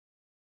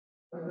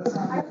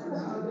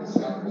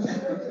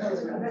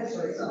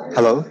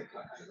Hello?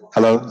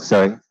 Hello,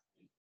 sorry.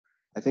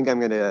 I think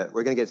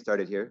we're gonna get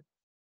started here.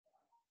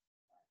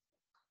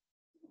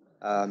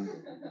 All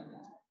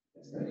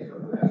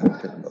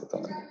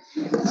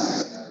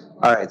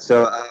right,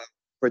 so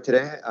for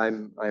today,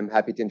 I'm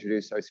happy to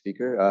introduce our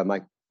speaker,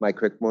 Mike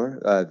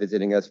Crickmore,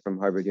 visiting us from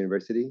Harvard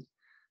University.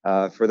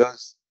 For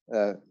those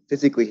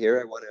physically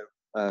here, I want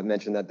to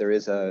mention that there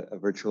is a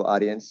virtual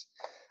audience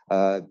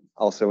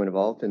also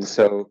involved, and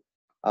so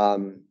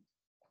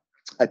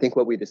I think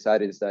what we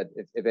decided is that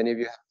if any of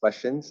you have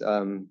questions,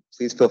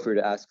 please feel free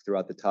to ask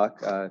throughout the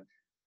talk.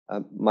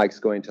 Mike's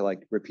going to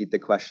repeat the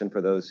question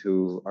for those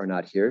who are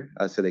not here,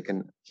 so they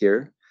can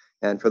hear.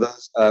 And for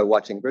those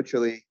watching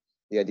virtually,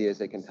 the idea is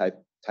they can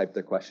type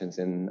their questions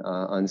in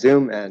on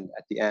Zoom, and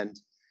at the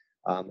end,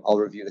 I'll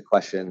review the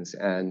questions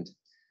and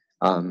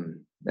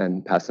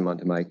pass them on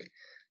to Mike.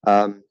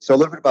 So a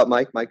little bit about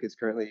Mike. Mike is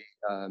currently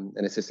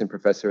an assistant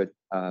professor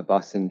at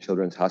Boston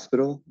Children's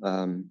Hospital,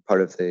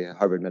 part of the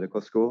Harvard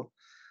Medical School.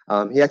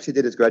 He actually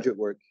did his graduate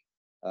work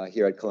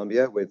here at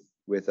Columbia with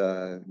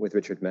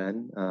Richard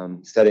Mann,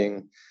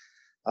 studying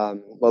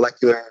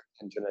molecular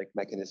and genetic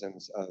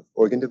mechanisms of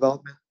organ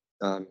development,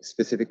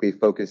 specifically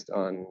focused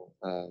on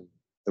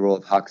the role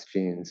of Hox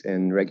genes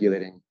in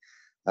regulating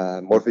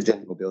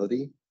morphogen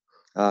mobility.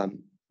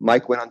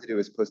 Mike went on to do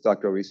his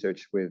postdoctoral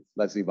research with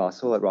Leslie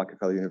Vossel at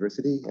Rockefeller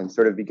University and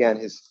sort of began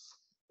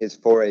his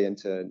foray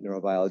into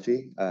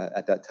neurobiology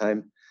at that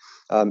time,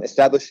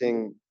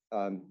 establishing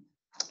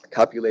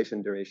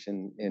copulation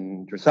duration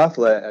in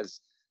Drosophila as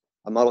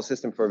a model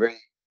system for a very,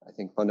 I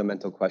think,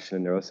 fundamental question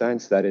in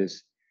neuroscience, that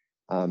is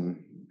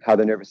how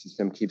the nervous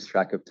system keeps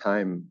track of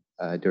time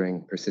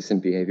during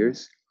persistent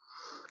behaviors.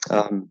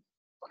 And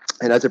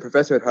as a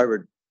professor at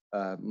Harvard,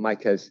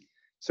 Mike has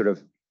sort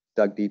of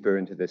dug deeper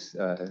into this,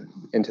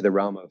 into the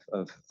realm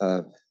of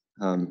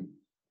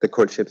the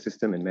courtship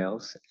system in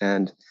males,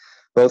 and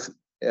both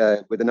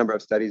with a number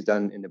of studies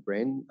done in the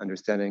brain,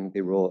 understanding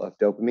the role of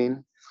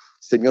dopamine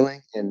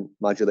signaling in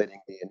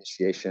modulating the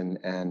initiation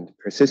and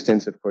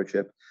persistence of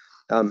courtship,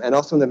 and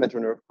also in the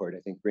ventral nerve cord, I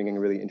think bringing a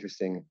really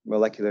interesting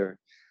molecular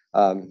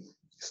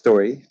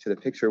story to the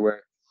picture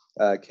where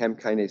chem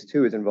kinase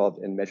 2 is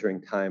involved in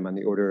measuring time on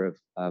the order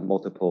of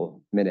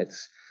multiple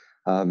minutes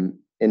in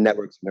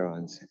networks of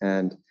neurons.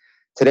 And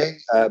today,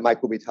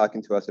 Mike will be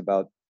talking to us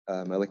about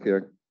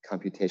molecular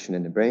computation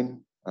in the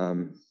brain,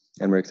 and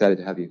we're excited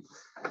to have you.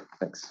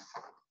 Thanks.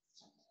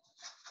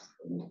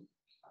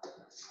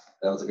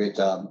 That was a great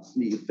job.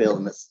 You failed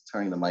in this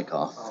turning the mic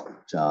off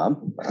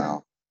job.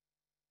 Wow.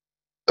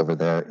 Over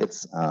there,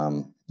 it's,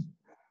 man,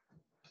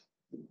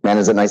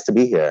 is it nice to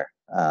be here.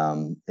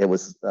 It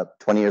was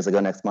 20 years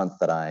ago next month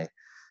that I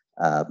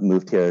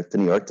moved here to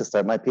New York to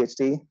start my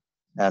PhD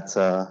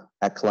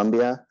at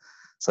Columbia.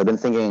 So I've been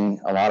thinking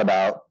a lot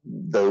about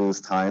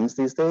those times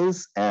these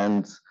days,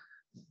 and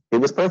it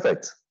was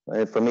perfect.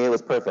 For me, it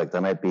was perfect. I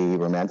might be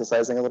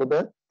romanticizing a little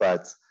bit,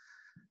 but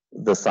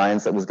the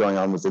science that was going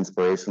on was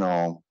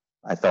inspirational.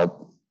 I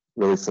felt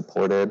really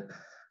supported.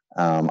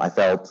 I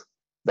felt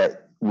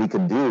that we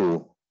could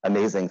do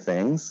amazing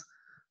things.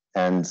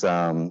 And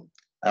I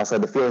also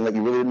had the feeling that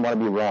you really didn't want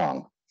to be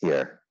wrong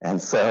here.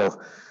 And so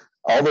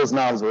all those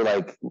knobs were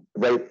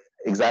right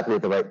exactly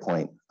at the right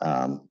point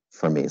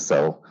for me.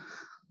 So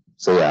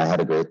yeah, I had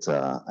a great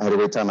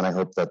time, and I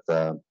hope that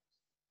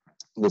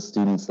the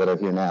students that are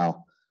here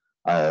now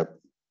are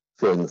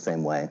feeling the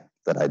same way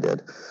that I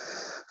did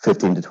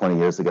 15 to 20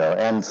 years ago.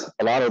 And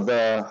a lot of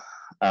the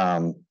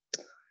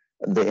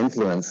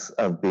influence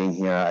of being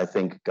here, I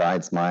think,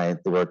 guides the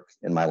work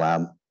in my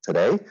lab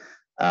today.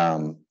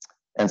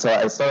 And so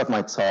I start off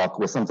my talk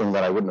with something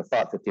that I wouldn't have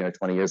thought 15 or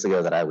 20 years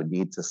ago that I would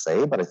need to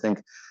say, but I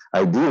think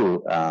I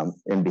do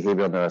in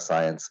behavioral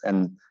neuroscience.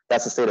 And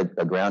that's to state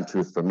a ground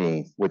truth for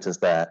me, which is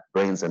that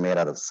brains are made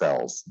out of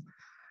cells.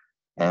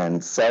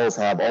 And cells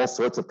have all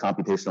sorts of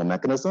computational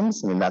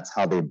mechanisms. I mean, that's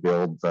how they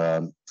build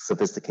the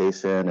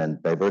sophistication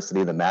and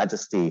diversity, the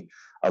majesty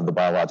of the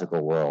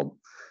biological world.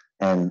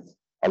 And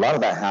a lot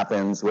of that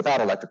happens without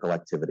electrical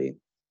activity.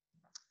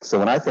 So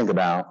when I think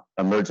about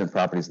emergent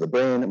properties of the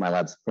brain, my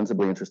lab's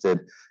principally interested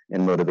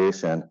in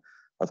motivation.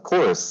 Of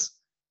course,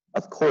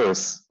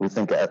 we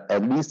think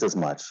at least as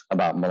much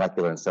about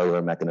molecular and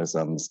cellular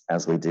mechanisms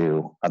as we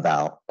do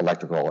about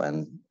electrical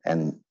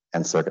and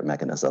circuit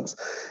mechanisms.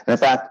 And in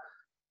fact,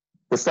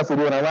 the stuff we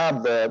do in our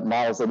lab, the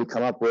models that we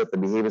come up with, the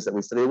behaviors that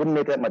we study, it wouldn't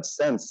make that much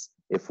sense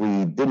if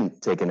we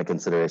didn't take into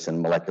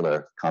consideration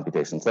molecular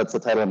computation. So that's the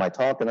title of my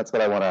talk, and that's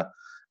what I want to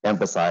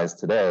emphasize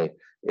today,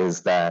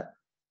 is that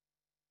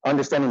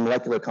understanding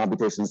molecular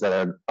computations that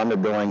are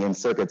undergoing in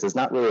circuits is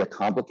not really a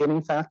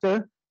complicating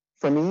factor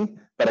for me,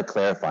 but a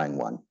clarifying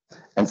one.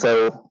 And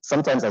so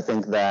sometimes I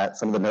think that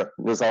some of the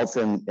results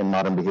in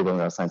modern behavioral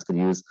neuroscience could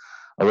use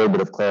a little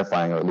bit of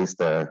clarifying, or at least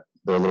they're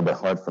a little bit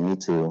hard for me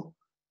to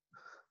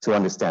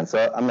understand.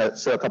 So I'm going to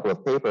show a couple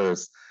of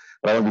papers,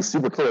 but I want to be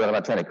super clear that I'm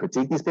not trying to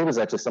critique these papers.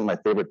 Actually, some of my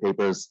favorite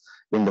papers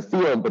in the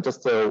field, but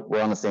just so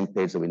we're on the same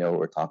page that we know what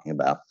we're talking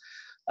about.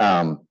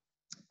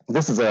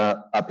 This is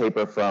a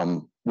paper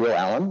from Will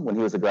Allen when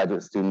he was a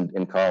graduate student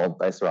in Carl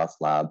Dijsselrath's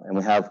lab. And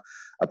we have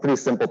a pretty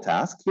simple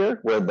task here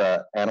where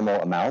the animal,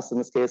 a mouse in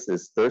this case,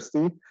 is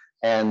thirsty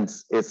and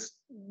it's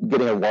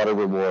getting a water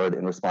reward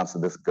in response to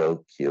this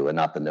go cue and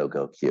not the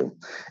no-go cue.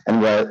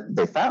 And what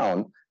they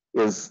found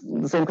is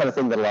the same kind of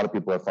thing that a lot of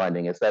people are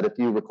finding, is that if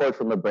you record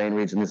from a brain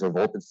region, these are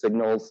voltage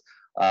signals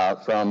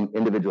from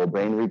individual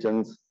brain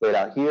regions laid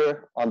out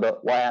here on the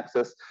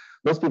y-axis.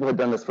 Most people had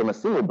done this from a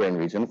single brain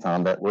region,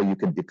 found that, well, you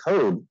could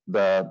decode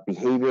the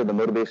behavior, the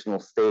motivational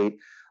state,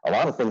 a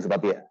lot of things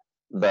about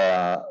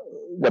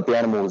what the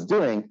animal was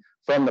doing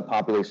from the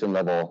population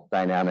level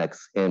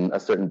dynamics in a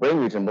certain brain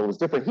region. But what was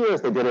different here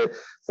is they did it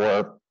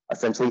for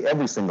essentially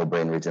every single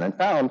brain region and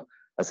found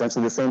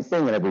essentially the same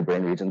thing in every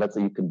brain region. That's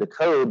that you can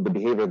decode the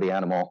behavior of the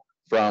animal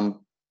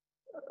from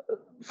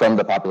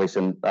the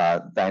population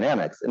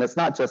dynamics. And it's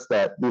not just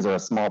that these are a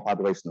small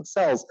population of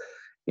cells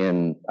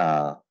in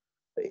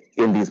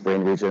these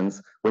brain regions.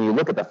 When you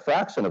look at the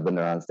fraction of the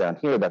neurons down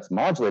here that's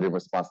modulated in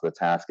response to the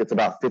task, it's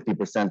about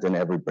 50% in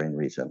every brain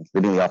region,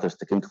 leading the authors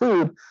to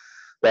conclude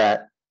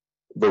that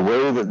the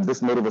way that this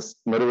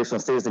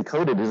motivational state is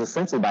encoded is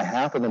essentially by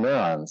half of the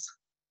neurons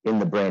in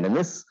the brain. And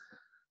this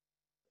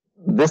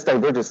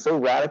diverges so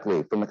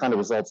radically from the kind of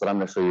results that I'm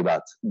going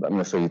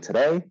to show you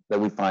today, that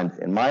we find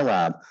in my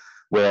lab,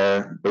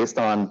 where based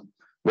on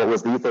what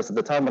was the ethos at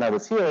the time when I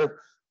was here,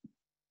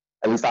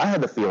 at least I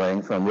had the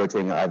feeling from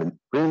rotating Ivan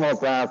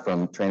Greenwald's lab,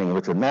 from training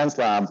Richard Mann's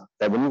lab,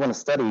 that when you want to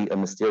study a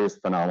mysterious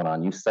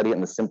phenomenon, you study it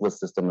in the simplest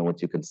system in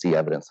which you can see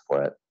evidence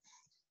for it.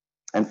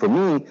 And for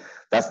me,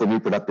 that's the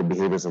reproductive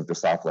behaviors of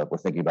Drosophila. We're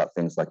thinking about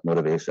things like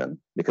motivation,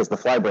 because the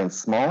fly brain's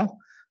small,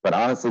 but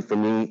honestly, for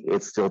me,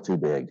 it's still too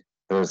big.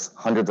 There's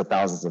hundreds of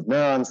thousands of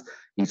neurons,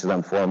 each of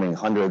them forming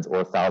hundreds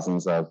or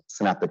thousands of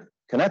synaptic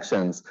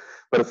connections.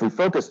 But if we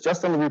focus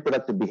just on the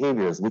reproductive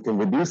behaviors, we can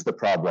reduce the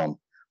problem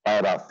by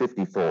about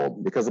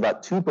 50-fold, because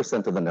about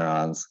 2% of the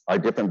neurons are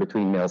different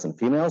between males and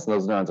females. And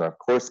those neurons are, of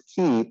course,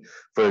 key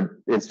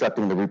for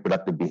instructing the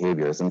reproductive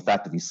behaviors. In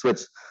fact, if you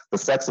switch the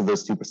sex of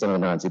those 2% of the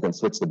neurons, you can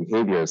switch the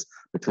behaviors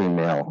between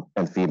male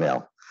and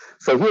female.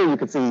 So here you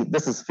can see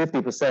this is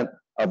 50%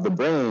 of the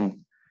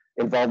brain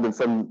involved in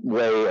some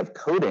way of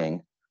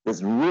coding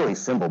this really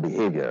simple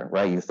behavior,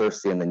 right? You're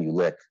thirsty and then you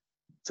lick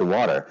to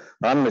water.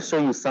 But I'm going to show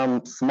you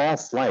some small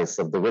slice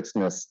of the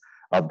richness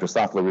of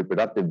Drosophila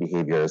reproductive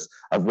behaviors,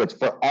 of which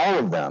for all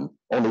of them,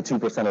 only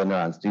 2% of the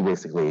neurons do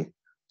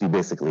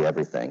basically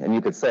everything. And you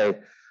could say,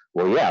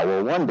 well, yeah,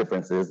 well, one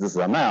difference is this is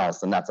a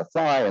mouse and that's a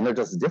fly, and they're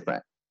just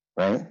different,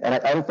 right? And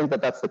I don't think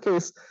that that's the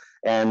case.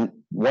 And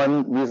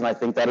one reason I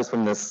think that is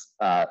from this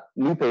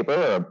new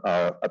paper,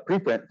 or a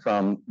preprint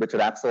from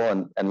Richard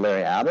Axel and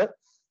Larry Abbott,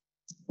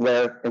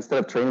 where instead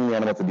of training the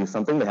animal to do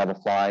something, they have a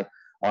fly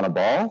on a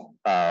ball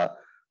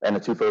and a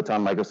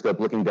 2-photon microscope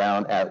looking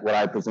down at what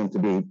I presume to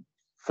be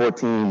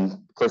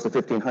 14, close to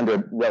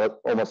 1,500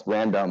 almost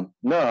random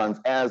neurons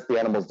as the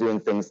animal's doing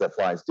things that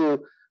flies do: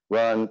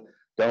 run,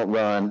 don't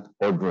run,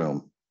 or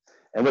groom.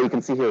 And what you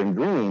can see here in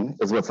green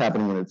is what's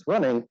happening when it's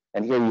running.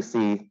 And here you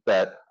see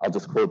that, I'll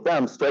just quote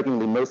them,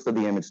 strikingly, most of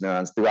the image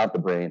neurons throughout the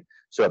brain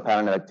show a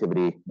pattern of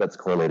activity that's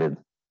correlated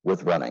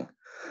with running.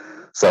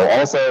 So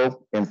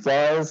also in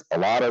flies, a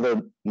lot of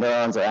the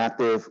neurons are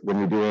active when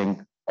you're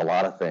doing a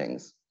lot of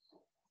things.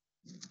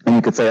 And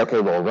you could say, okay,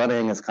 well,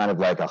 running is kind of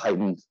like a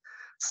heightened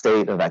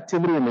state of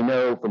activity, and we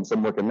know from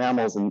some work in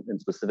mammals in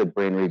specific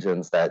brain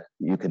regions that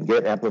you can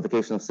get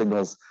amplification of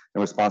signals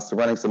in response to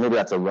running, so maybe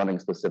that's a running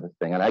specific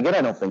thing. And again,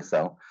 I don't think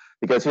so,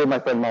 because here my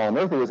friend Mala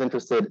Murphy was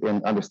interested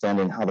in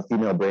understanding how the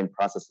female brain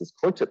processes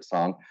courtship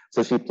song,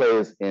 so she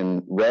plays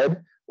in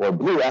red or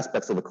blue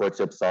aspects of the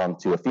courtship song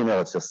to a female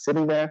that's just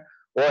sitting there,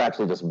 or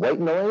actually just white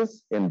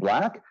noise in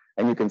black.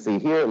 And you can see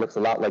here, it looks a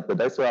lot like the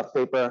Dijsselrath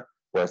paper,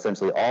 where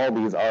essentially all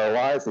these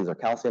ROIs, these are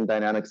calcium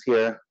dynamics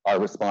here, are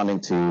responding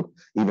to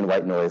even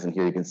white noise. And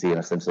here you can see in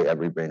essentially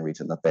every brain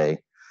region that they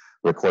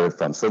recorded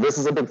from. So this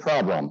is a big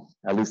problem,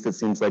 at least it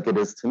seems like it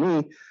is to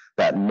me,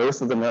 that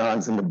most of the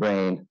neurons in the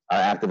brain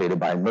are activated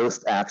by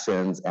most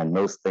actions and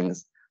most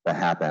things that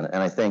happen.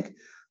 And I think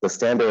the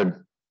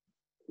standard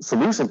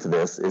solution to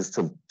this is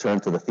to turn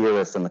to the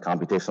theorists and the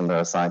computational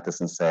neuroscientists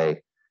and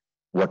say,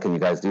 what can you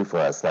guys do for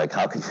us? Like,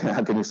 how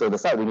can you sort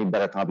this out? We need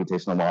better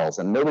computational models.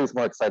 And nobody's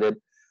more excited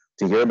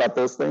to hear about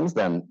those things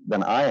than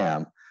I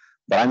am.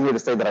 But I'm here to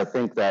say that I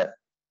think that,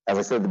 as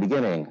I said at the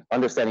beginning,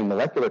 understanding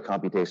molecular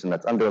computation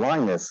that's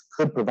underlying this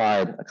could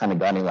provide a kind of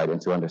guiding light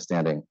into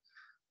understanding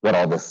what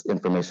all this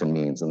information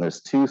means. And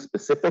there's two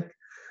specific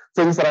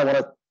things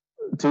that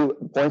two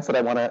points that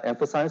I want to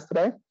emphasize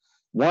today.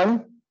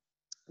 One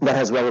that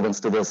has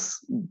relevance to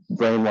this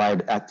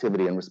brain-wide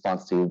activity in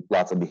response to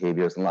lots of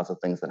behaviors and lots of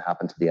things that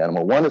happen to the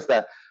animal. One is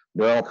that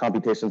neural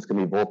computations can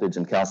be voltage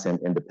and calcium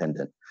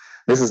independent.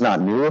 This is not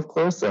new, of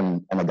course,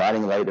 and a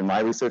guiding light in my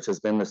research has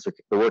been the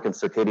work in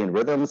circadian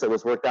rhythms that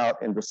was worked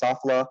out in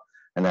Drosophila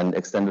and then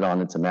extended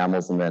on into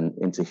mammals and then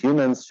into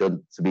humans,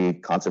 showed to be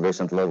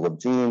conservation at the level of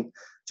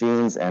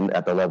genes and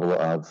at the level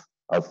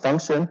of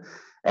function.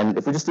 And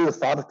if we just do the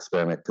thought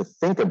experiment to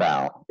think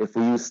about if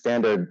we use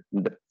standard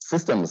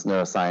systems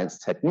neuroscience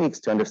techniques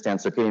to understand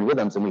circadian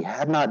rhythms, and we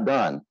had not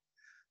done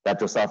that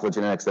Drosophila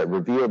genetics that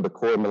revealed the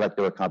core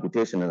molecular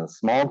computation in a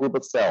small group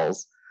of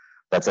cells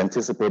that's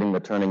anticipating the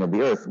turning of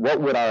the Earth,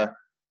 what would our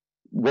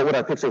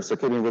picture of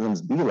circadian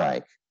rhythms be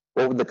like?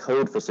 What would the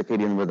code for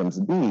circadian rhythms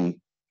be?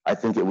 I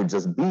think it would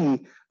just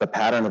be the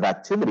pattern of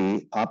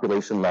activity,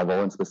 population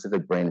level, in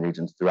specific brain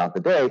regions throughout the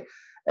day.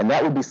 And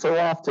that would be so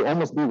off to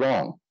almost be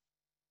wrong,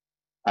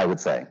 I would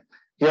say.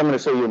 Here I'm going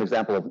to show you an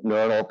example of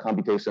neuronal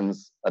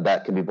computations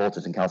that can be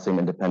voltage and calcium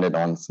independent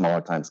on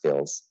smaller time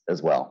scales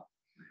as well.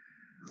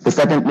 The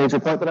second major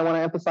point that I want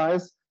to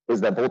emphasize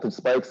is that voltage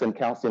spikes and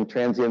calcium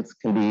transients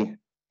can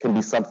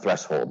be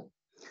sub-threshold.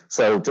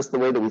 So just the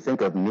way that we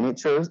think of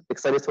miniature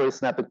excitatory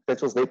synaptic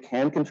potentials, they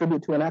can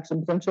contribute to an action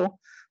potential,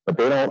 but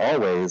they don't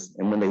always.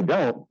 And when they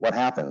don't, what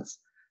happens?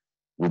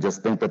 We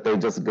just think that they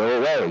just go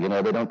away. You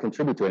know, they don't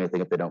contribute to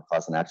anything if they don't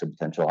cause an action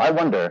potential. I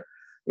wonder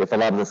if a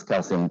lot of this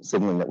calcium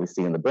signaling that we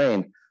see in the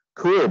brain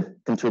could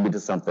contribute to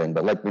something,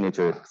 but like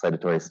miniature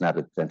excitatory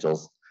synaptic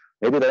potentials,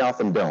 maybe they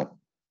often don't.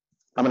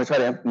 I'm going to try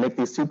to make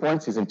these 2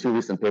 points using 2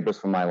 recent papers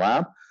from my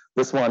lab.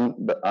 This one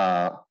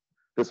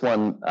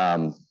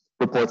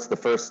reports the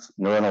first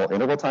neuronal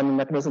interval timing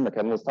mechanism that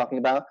Kevin was talking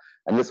about,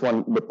 and this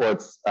one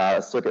reports a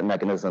circuit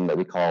mechanism that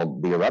we call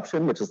the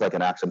eruption, which is like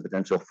an action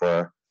potential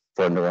for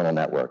neuronal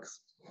networks.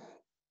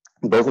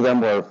 Both of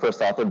them were first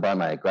authored by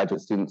my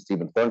graduate student,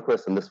 Stephen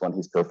Thornquist, and this one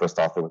he's co-first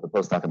author with the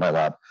postdoc in my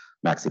lab,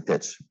 Maxi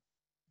Pitch.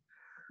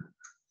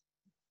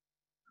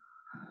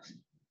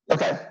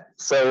 Okay,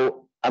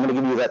 so I'm going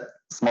to give you that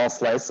small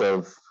slice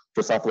of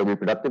Drosophila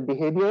reproductive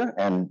behavior,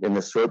 and in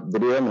this short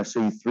video, I'm going to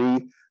show you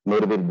 3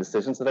 motivated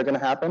decisions that are going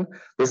to happen.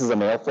 This is a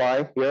male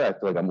fly here. I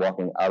feel like I'm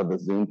walking out of the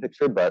Zoom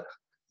picture, but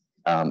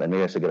and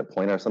maybe I should get a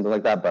pointer or something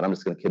like that, but I'm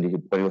just going to continue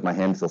pointing with my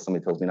hand until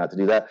somebody tells me not to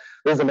do that.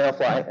 This is a male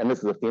fly, and this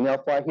is a female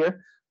fly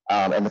here.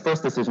 And the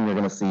first decision you're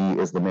going to see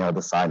is the male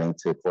deciding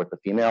to court the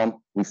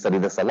female. We study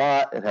this a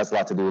lot. It has a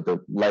lot to do with the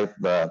life,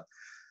 the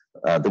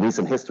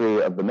recent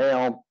history of the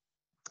male.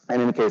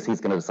 And in any case, he's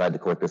going to decide to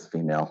court this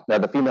female. Now,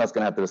 the female is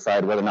going to have to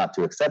decide whether or not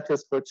to accept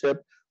his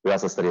courtship. We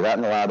also study that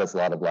in the lab, as a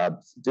lot of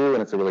labs do,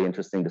 and it's a really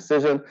interesting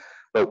decision.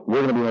 But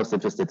we're going to be most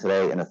interested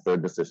today in a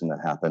third decision that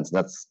happens. And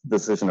that's the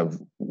decision of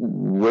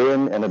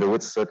when and under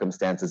which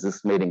circumstances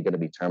this mating going to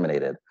be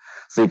terminated.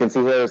 So you can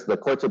see here's the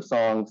courtship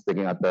song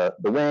sticking out the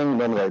wing.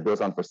 Normally it goes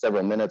on for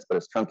several minutes, but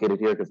it's truncated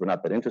here because we're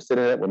not that interested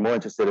in it. We're more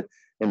interested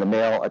in the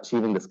male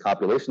achieving this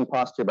copulation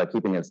posture by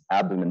keeping his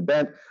abdomen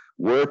bent,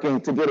 working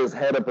to get his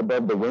head up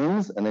above the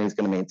wings, and then he's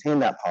going to maintain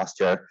that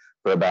posture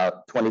for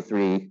about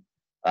 23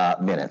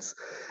 minutes.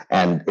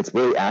 And it's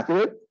really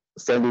accurate.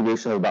 Standard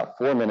deviation of about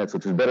 4 minutes,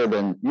 which is better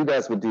than you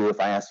guys would do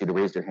if I asked you to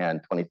raise your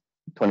hand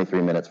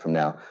 23 minutes from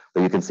now.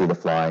 But you can see the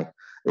fly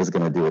is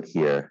going to do it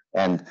here.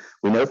 And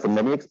we know from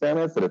many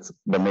experiments that it's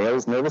the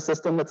male's nervous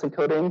system that's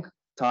encoding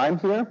time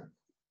here.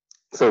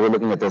 So we're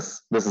looking at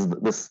this.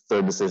 This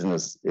third decision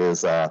is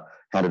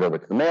handed over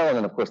to the male, and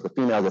then of course the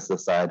female gets to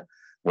decide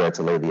where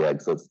to lay the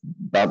egg. So it's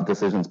about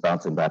decisions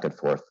bouncing back and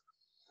forth.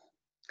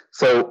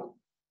 So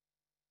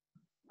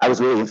I was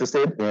really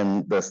interested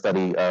in the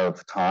study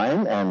of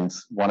time and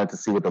wanted to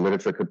see what the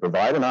literature could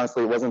provide. And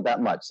honestly, it wasn't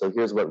that much. So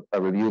here's what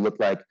a review looked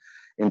like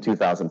in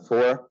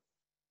 2004.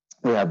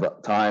 We have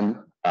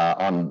time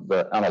on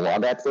a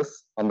log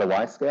axis on the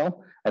Y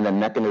scale, and then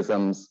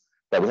mechanisms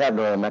that we have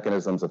neural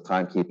mechanisms of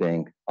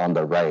timekeeping on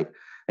the right.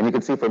 And you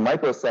can see for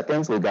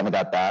microseconds, we've kind of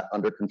got that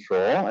under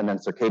control. And then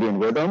circadian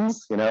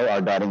rhythms, you know,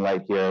 our guiding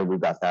light here, we've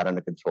got that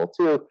under control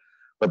too.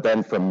 But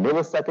then from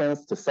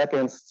milliseconds to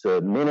seconds to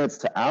minutes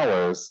to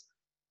hours,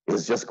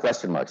 is just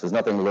question marks. There's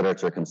nothing the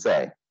literature can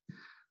say.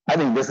 I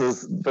think this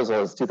is, first of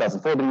all, it's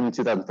 2004, but even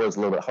 2004 is a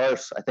little bit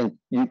harsh. I think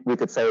we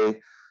could say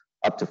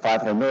up to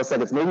 500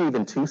 milliseconds, maybe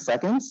even 2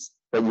 seconds,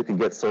 that you could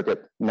get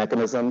circuit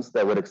mechanisms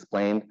that would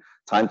explain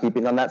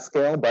timekeeping on that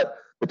scale. But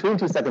between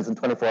 2 seconds and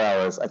 24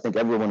 hours, I think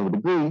everyone would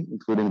agree,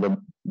 including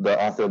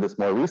the author of this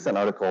more recent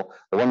article,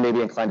 that one may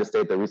be inclined to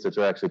state that researchers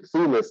are actually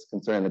clueless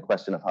concerning the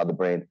question of how the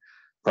brain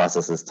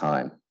processes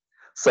time.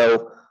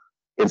 So,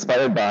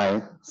 inspired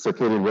by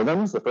circadian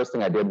rhythms, the first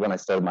thing I did when I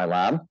started my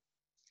lab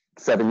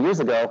 7 years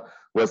ago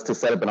was to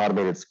set up an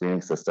automated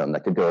screening system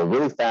that could go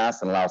really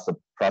fast and allow us to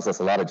process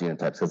a lot of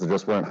genotypes because there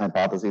just weren't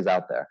hypotheses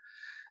out there.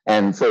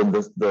 And so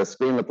the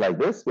screen looked like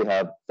this. We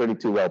have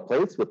 32 well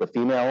plates with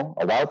a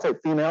wild type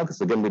female, because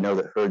again, we know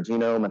that her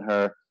genome and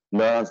her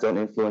neurons don't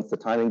influence the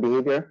timing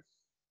behavior,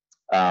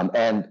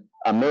 and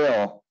a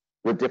male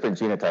with different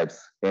genotypes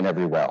in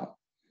every well.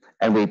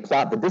 And we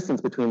plot the distance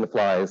between the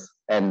flies,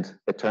 and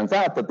it turns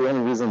out that the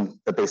only reason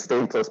that they stay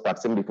in close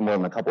proximity for more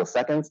than a couple of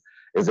seconds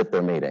is if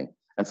they're mating.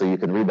 And so you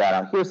can read that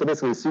out here. So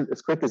basically,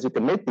 as quick as you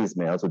can make these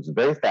males, which is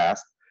very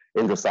fast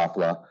in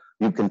Drosophila,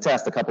 you can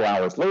test a couple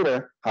hours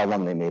later how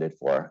long they mated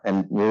for.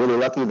 And we're really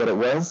lucky that it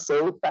was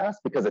so fast,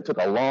 because it took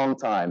a long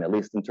time, at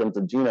least in terms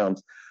of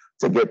genomes,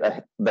 to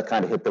get the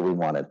kind of hit that we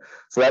wanted.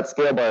 So that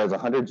scale bar is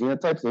 100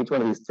 genotypes, and each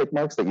one of these tick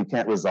marks that you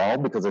can't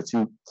resolve because they're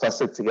too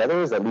clustered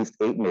together is at least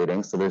 8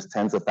 matings. So there's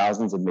tens of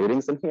thousands of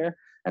matings in here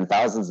and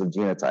thousands of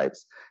genotypes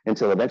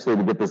until eventually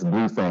we get this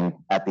blue thing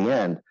at the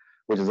end,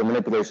 which is a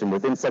manipulation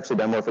within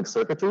sexually dimorphic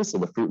circuitry. So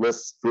the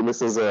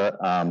fruitless is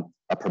a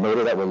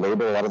promoter that will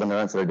label a lot of the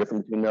neurons that are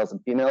different between males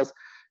and females.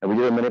 And we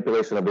do a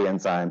manipulation of the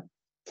enzyme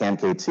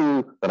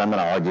CAMK2 that I'm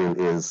going to argue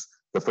is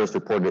the first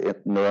reported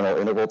neuronal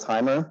interval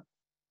timer.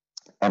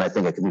 And I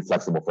think it can be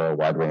flexible for a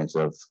wide range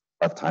of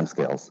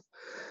timescales.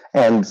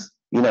 And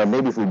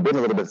maybe if we'd been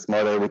a little bit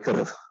smarter, we could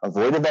have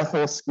avoided that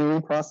whole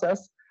screening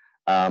process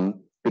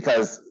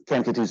because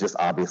CAMK2 is just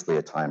obviously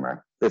a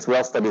timer. It's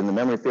well studied in the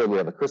memory field. We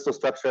have a crystal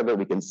structure of it.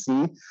 We can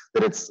see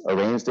that it's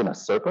arranged in a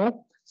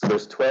circle. So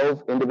there's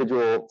 12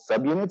 individual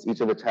subunits, each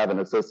of which have an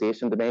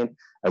association domain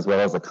as well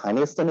as a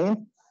kinase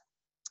domain.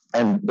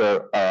 And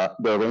they're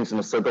arranged in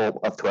a circle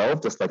of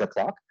 12, just like a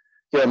clock.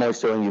 Here I'm only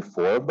showing you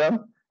 4 of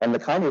them. And the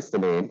kinase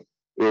domain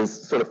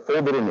is sort of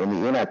folded in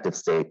the inactive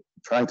state,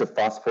 trying to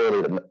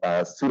phosphorylate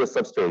a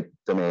pseudo-substrate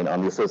domain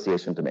on the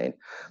association domain.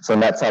 So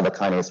that's how the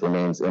kinase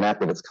remains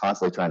inactive. It's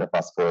constantly trying to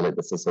phosphorylate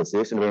this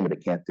association domain, but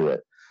it can't do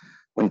it.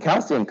 When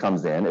calcium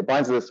comes in, it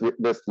binds this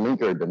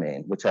linker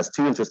domain, which has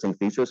 2 interesting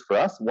features for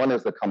us. One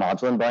is the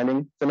comodulin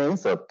binding domain.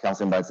 So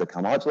calcium binds the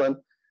comodulin,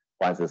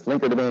 binds this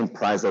linker domain,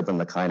 pries open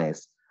the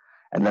kinase.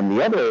 And then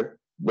the other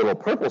little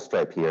purple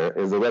stripe here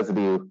is the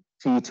residue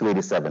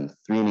T287,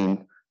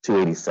 threonine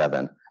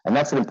 287. And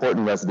that's an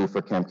important residue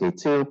for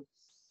CAMK2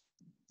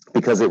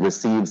 because it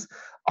receives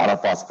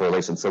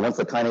autophosphorylation. So once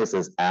the kinase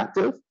is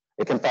active,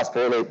 it can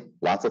phosphorylate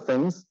lots of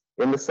things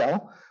in the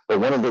cell, but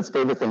one of its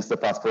favorite things to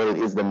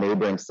phosphorylate is the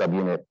neighboring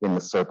subunit in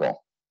the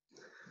circle,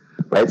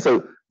 right?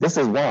 So this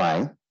is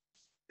why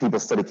people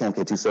study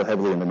CAMK2 so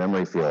heavily in the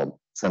memory field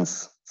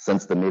since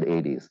the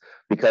mid-'80s,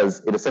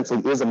 because it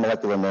essentially is a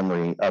molecular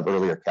memory of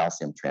earlier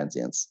calcium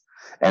transients.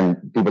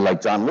 And people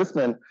like John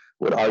Lithman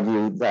would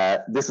argue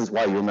that this is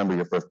why you remember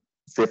your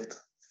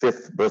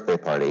fifth birthday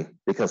party,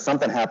 because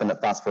something happened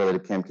that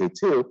phosphorylated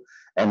CAMK2,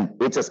 and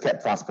it just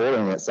kept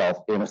phosphorylating itself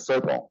in a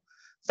circle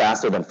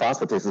faster than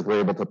phosphatases were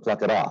able to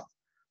pluck it off.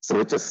 So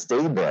it just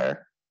stayed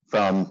there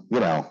from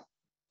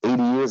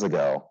 80 years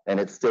ago, and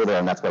it's still there,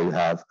 and that's why you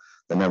have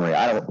the memory.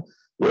 I don't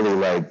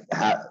really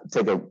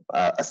take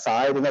a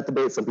side in that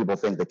debate. Some people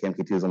think that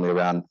CAMK2 is only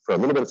around for a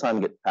little bit of time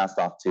and get passed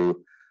off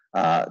to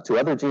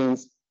other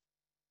genes.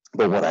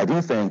 But what I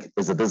do think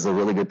is that this is a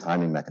really good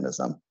timing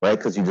mechanism, right?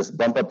 Because you just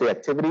bump up the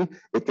activity,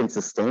 it can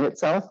sustain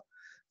itself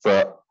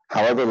for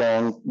however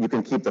long you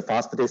can keep the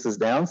phosphatases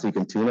down, so you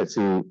can tune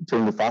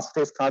the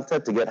phosphatase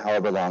content to get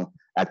however long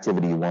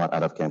activity you want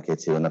out of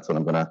CAMK2, and that's what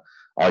I'm going to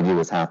argue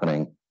is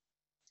happening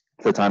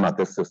to time out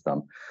this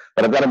system.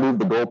 But I've got to move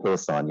the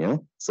goalposts on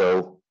you.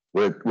 So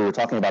we were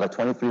talking about a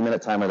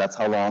 23-minute timer. That's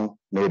how long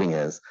mating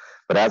is.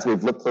 But as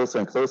we've looked closer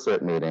and closer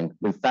at mating,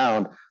 we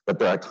found that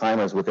there are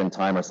timers within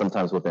timers,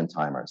 sometimes within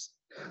timers.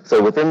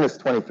 So within this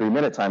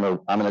 23-minute timer,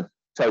 I'm going to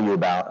tell you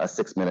about a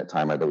 6-minute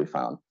timer that we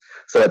found.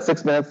 So at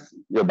 6 minutes,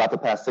 you're about to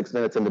pass 6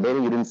 minutes into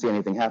mating, you didn't see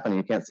anything happen,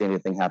 and you can't see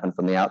anything happen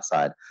from the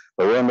outside.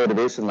 But we're in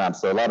motivation labs,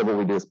 so a lot of what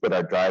we do is put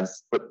the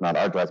drives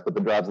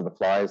of the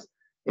flies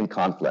in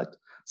conflict.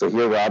 So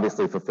here we're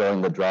obviously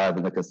fulfilling the drive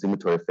in the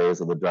consumatory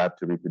phase of the drive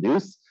to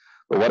reproduce.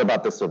 But what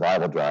about the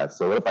survival drive?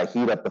 So what if I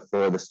heat up the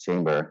floor of this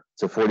chamber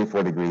to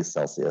 44 degrees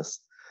Celsius?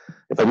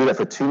 If I do that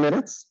for 2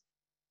 minutes,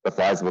 the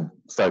flies would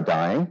start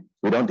dying.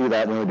 We don't do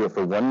that. We only do it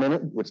for 1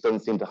 minute, which doesn't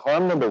seem to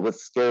harm them, but which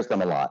scares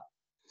them a lot.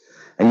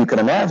 And you can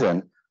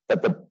imagine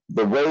that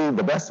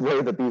the best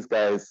way that these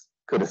guys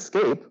could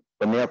escape,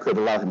 the male could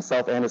allow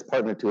himself and his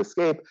partner to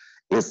escape,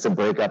 is to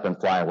break up and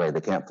fly away.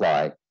 They can't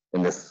fly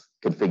in this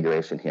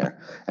configuration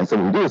here. And so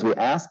what we do is we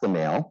ask the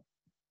male,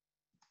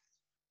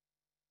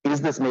 is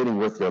this mating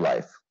worth your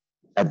life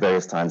at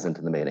various times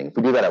into the mating? If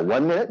we do that at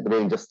 1 minute, the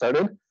mating just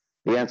started,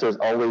 the answer is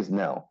always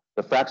no.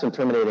 The fraction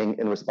terminating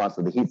in response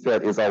to the heat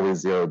threat is always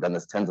 0. Done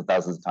this tens of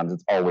thousands of times,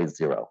 it's always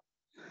 0.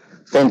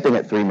 Same thing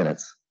at 3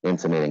 minutes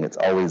into mating, it's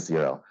always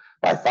 0.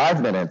 By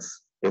 5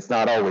 minutes, it's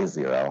not always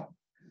 0.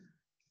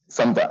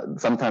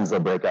 Sometimes they'll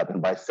break up,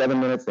 and by 7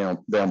 minutes,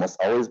 they almost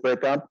always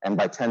break up, and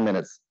by 10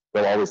 minutes,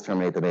 they'll always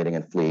terminate the mating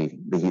and flee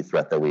the heat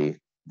threat that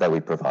we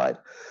provide.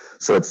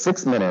 So at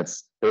 6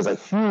 minutes, there's a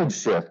huge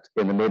shift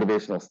in the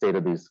motivational state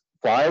of these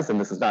flies, and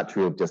this is not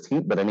true of just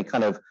heat, but any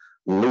kind of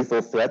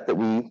lethal threat that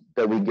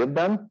we give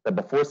them, that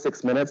before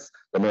 6 minutes,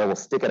 the male will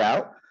stick it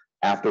out.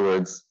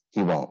 Afterwards,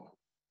 he won't.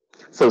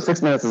 So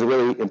 6 minutes is a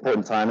really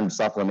important time in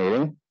Drosophila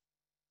mating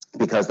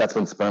because that's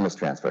when sperm is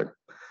transferred.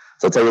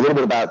 So I'll tell you a little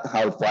bit about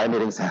how fly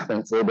matings happen.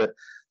 It's a little bit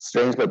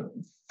strange, but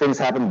things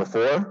happen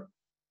before.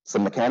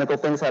 Some mechanical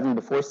things happen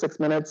before 6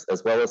 minutes,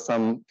 as well as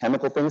some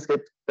chemical things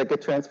that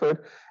get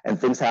transferred, and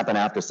things happen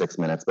after 6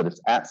 minutes, but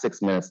it's at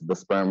 6 minutes that the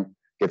sperm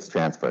gets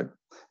transferred.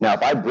 Now,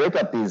 if I break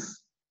up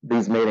these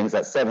matings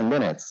at 7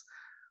 minutes,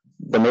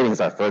 the matings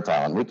are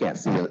fertile, and we can't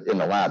see in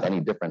the lab any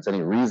difference,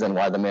 any reason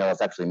why the male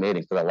is actually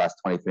mating for the last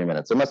 23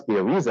 minutes. There must be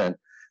a reason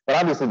But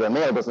obviously the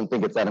male doesn't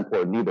think it's that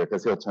important either,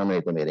 because he'll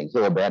terminate the mating.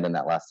 He'll abandon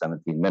that last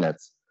 17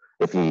 minutes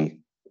if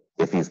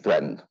he's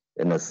threatened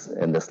in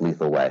this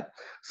lethal way.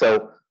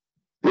 So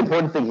the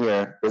important thing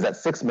here is at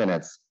 6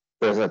 minutes,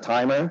 there's a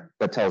timer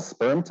that tells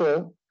sperm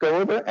to go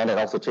over, and it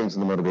also changes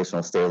the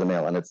motivational state of the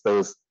male. And it's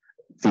those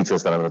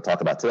features that I'm going to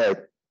talk about today.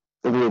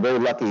 And we were very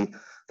lucky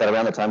that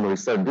around the time when we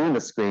started doing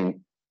this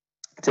screen,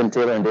 Tim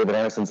Taylor and David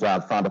Anderson's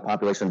lab found a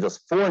population of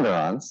just 4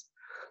 neurons,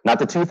 not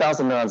the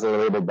 2,000 neurons that are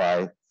labeled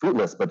by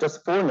fruitless, but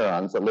just 4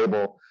 neurons that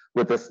label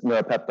with this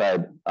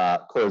neuropeptide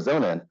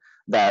chlorzonin,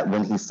 that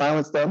when he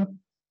silenced them,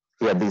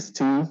 he had these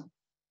 2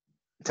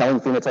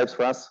 telling phenotypes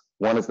for us.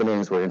 One is the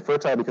matings were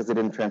infertile because they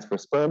didn't transfer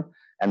sperm,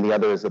 and the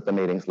other is that the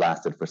matings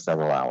lasted for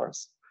several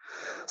hours.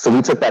 So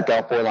we took that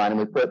GAL4 line and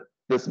we put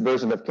this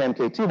version of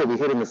CAMK2 that we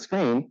hit in the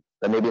screen,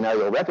 that maybe now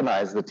you'll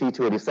recognize, the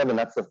T287,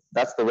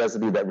 that's the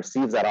residue that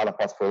receives that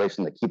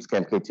autophosphorylation that keeps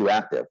CAMK2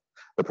 active,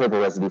 the purple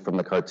residue from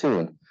the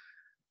cartoon.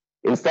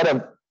 Instead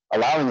of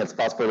allowing its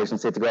phosphorylation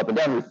state to go up and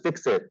down, we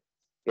fix it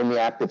in the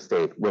active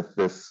state with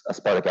this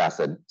aspartic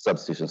acid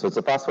substitution. So it's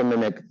a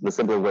phosphomimic. The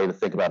simpler way to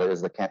think about it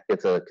is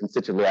it's a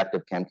constitutively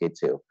active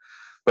CAMK2.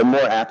 But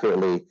more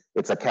accurately,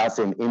 it's a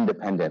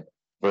calcium-independent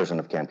version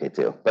of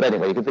CAMK2. But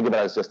anyway, you can think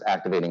about it as just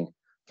activating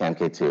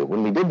CAMK2.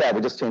 When we did that, we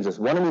just changed this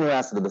one amino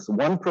acid to this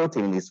one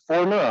protein in these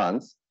 4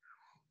 neurons.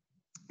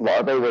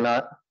 Larvae were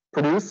not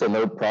produced, so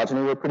no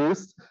progeny were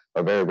produced,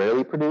 or very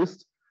rarely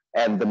produced.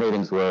 And the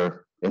matings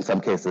were, in some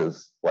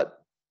cases,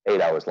 8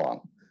 hours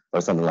long,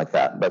 or something like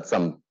that. But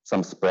some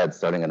spread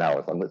starting an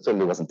hour long. It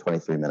certainly wasn't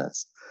 23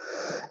 minutes.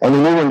 And we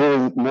knew we were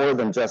doing more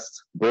than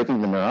just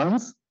breaking the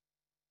neurons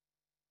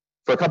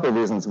for a couple of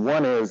reasons.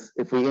 One is,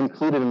 if we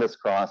included in this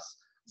cross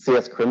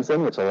CS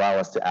crimson, which allow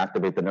us to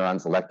activate the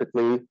neurons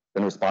electrically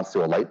in response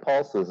to a light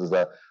pulse. So this is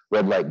a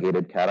red light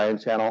gated cation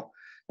channel.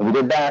 And we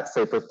did that,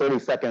 say, for 30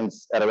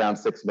 seconds at around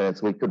 6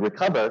 minutes. We could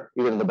recover,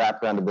 even in the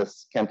background of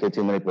this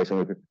CAMK2 manipulation,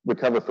 we could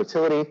recover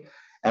fertility,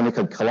 and we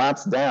could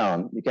collapse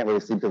down. You can't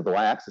really see because of the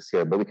y-axis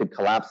here, but we could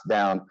collapse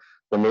down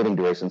the mating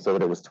duration so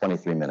that it was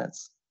 23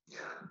 minutes.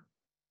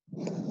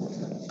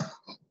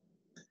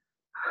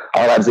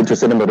 Our lab's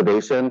interested in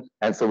motivation,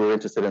 and so we were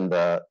interested in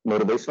the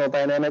motivational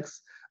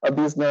dynamics of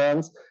these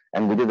neurons,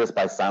 and we did this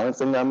by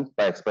silencing them,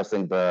 by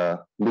expressing the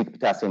leak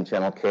potassium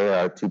channel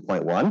KR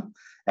 2.1,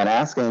 and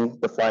asking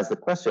the flies the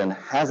question,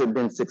 has it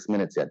been 6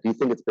 minutes yet? Do you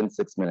think it's been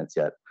 6 minutes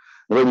yet?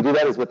 The way we do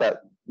that is with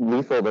that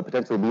lethal, the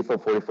potentially lethal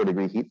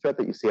 44-degree heat threat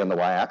that you see on the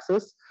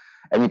y-axis.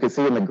 And you can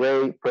see in the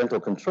gray parental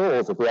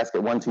controls, if we ask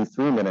it 1, 2,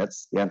 3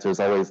 minutes, the answer is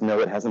always no,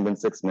 it hasn't been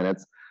 6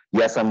 minutes.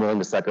 Yes, I'm willing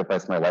to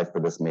sacrifice my life for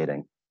this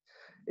mating.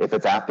 If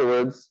it's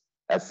afterwards,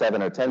 at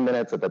 7 or 10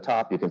 minutes at the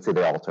top, you can see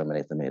they all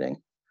terminate the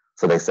mating.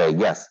 So they say,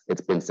 yes,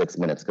 it's been 6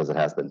 minutes because it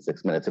has been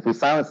 6 minutes. If we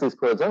silence these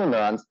chlorzonin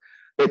neurons,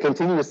 they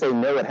continue to say,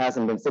 no, it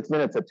hasn't been 6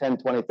 minutes at 10,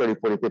 20, 30,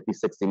 40, 50,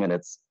 60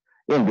 minutes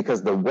in,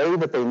 because the way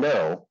that they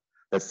know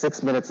that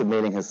 6 minutes of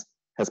mating has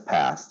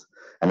passed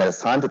and that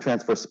it's time to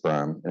transfer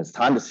sperm and it's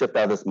time to shift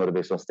out of this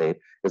motivational state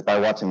is by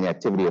watching the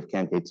activity of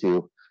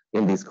CAMK2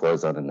 in these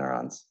chlorzonin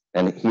neurons.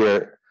 And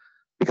here,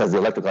 because the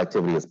electrical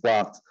activity is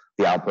blocked,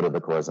 the output of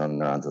the chlorzonin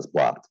neurons is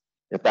blocked.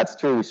 If that's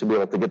true, we should be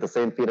able to get the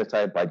same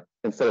phenotype by,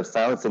 instead of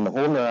silencing the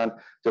whole neuron,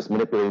 just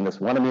manipulating this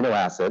one amino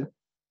acid,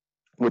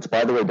 which,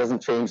 by the way,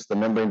 doesn't change the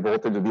membrane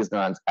voltage of these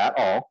neurons at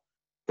all,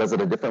 does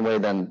it a different way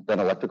than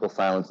electrical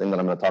silencing that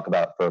I'm going to talk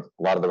about for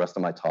a lot of the rest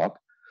of my talk.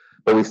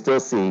 But we still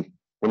see,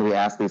 when we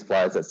ask these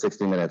flies at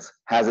 60 minutes,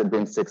 has it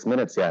been 6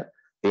 minutes yet?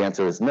 The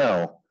answer is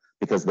no,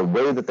 because the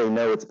way that they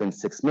know it's been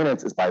 6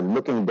 minutes is by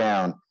looking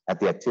down at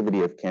the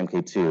activity of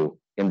CAMK2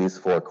 in these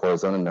 4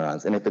 chlorzonin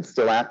neurons. And if it's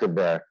still active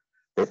there,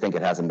 they think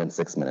it hasn't been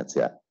 6 minutes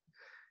yet.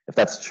 If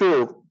that's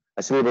true,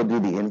 I should be able to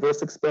do the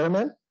inverse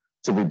experiment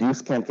to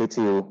reduce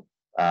CAMK2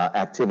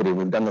 activity.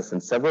 We've done this in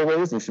several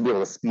ways. You should be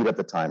able to speed up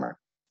the timer,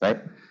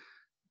 right?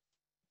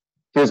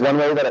 Here's one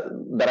way that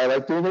I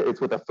like doing it. It's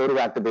with a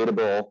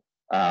photoactivatable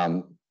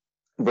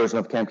version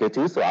of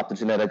CAMK2, so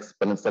optogenetics,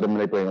 but instead of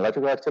manipulating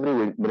electrical activity,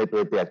 we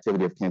manipulate the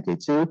activity of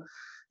CAMK2.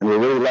 And we're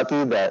really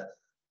lucky that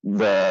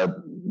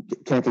the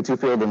CAMK2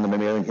 field in the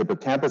mammalian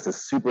hippocampus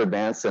is super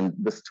advanced, and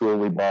this tool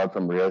we borrowed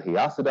from Ryohei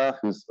Yasuda,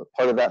 who's a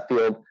part of that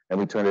field, and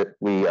we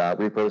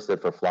repurposed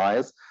it for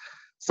flies.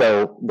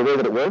 So the way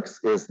that it works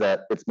is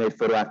that it's made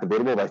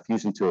photoactivatable by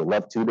fusion to a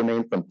LOVE2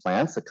 domain from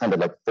plants. It kind of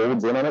like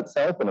folds in on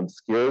itself and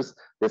obscures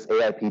this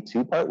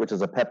AIP2 part, which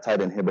is a peptide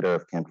inhibitor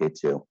of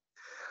CAMK2.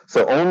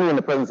 So only in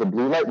the presence of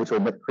blue light, which will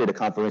create a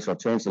conformational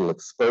change that will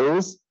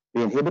expose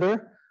the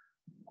inhibitor,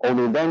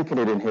 only then can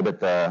it inhibit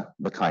the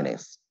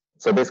kinase.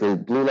 So basically,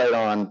 blue light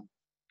on,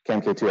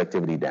 CAMK2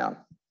 activity down.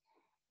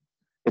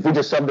 If we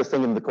just shove this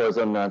thing into the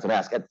chlorzonin neurons and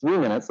ask at 3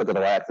 minutes, look at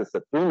the y-axis,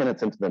 at 3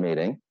 minutes into the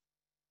mating,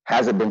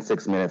 has it been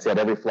 6 minutes yet?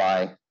 Every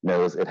fly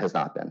knows it has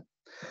not been.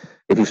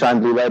 If you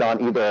shine blue light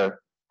on either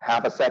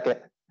half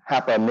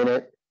a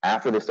minute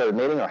after they started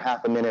mating or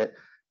half a minute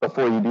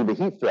before you do the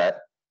heat threat,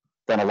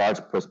 then a large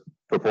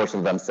proportion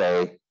of them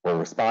say or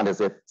respond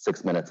as if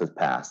 6 minutes has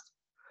passed.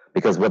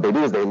 Because what they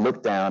do is they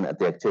look down at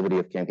the activity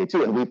of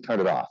CAMK2, and we've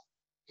turned it off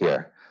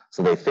here.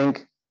 So they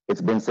think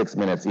it's been 6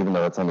 minutes, even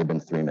though it's only been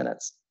 3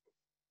 minutes.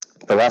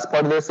 The last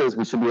part of this is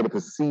we should be able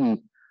to see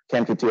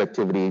CAMK2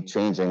 activity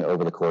changing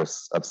over the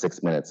course of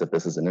 6 minutes. If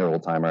this is an interval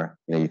timer,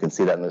 you can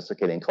see that in the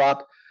circadian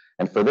clock.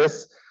 And for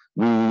this,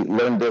 we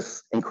learned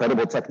this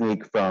incredible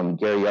technique from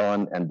Gary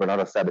Yellen and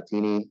Bernardo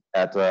Sabatini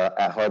at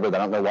Harvard. I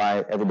don't know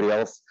why everybody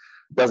else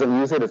doesn't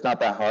use it. It's not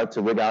that hard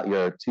to rig out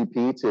your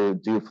 2P to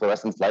do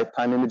fluorescence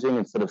lifetime imaging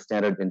instead of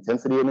standard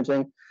intensity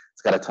imaging.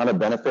 It's got a ton of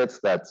benefits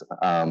that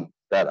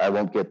I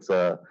won't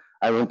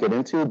get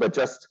into, but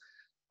just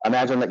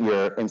imagine that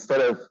you're, instead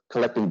of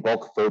collecting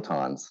bulk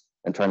photons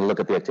and trying to look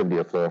at the activity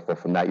of fluorophore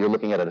from that, you're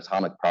looking at an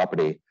atomic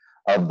property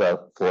of the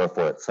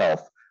fluorophore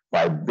itself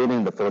by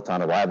binning the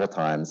photon arrival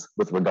times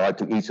with regard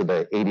to each of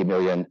the 80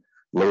 million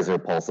laser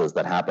pulses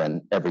that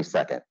happen every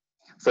second.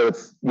 So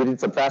you need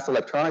some fast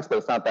electronics, but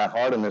it's not that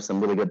hard, and there's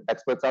some really good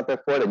experts out there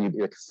for it, and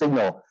your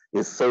signal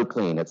is so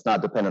clean. It's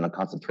not dependent on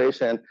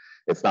concentration.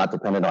 It's not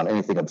dependent on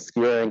anything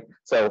obscuring.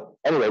 So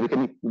anyway,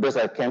 there's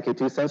a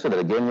CAMK2 sensor that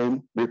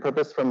again we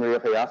repurposed from Ryo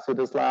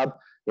Hayasuda's lab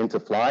into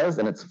flies,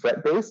 and it's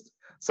FRET-based.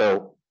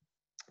 So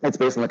it's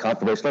based on the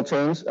conformational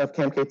change of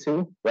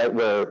CAMK2, right?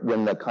 Where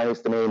when the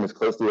kinase domain is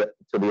close to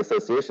the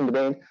association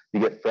domain,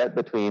 you get FRET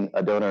between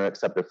a donor and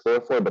acceptor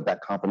fluorophore, but that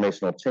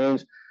conformational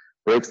change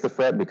breaks the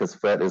FRET because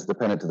FRET is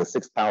dependent to the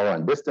 6th power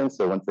on distance.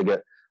 So once they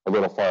get a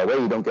little far away,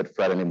 you don't get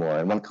FRET anymore.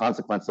 And one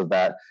consequence of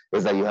that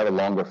is that you have a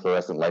longer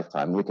fluorescent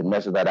lifetime. We can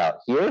measure that out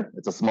here.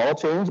 It's a small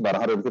change, about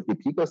 150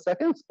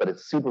 picoseconds, but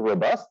it's super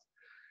robust.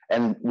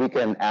 And we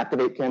can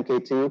activate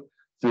CAMK2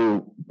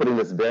 through putting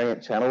this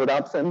variant channel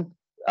rhodopsin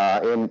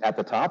at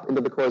the top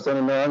into the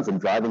cortisone neurons and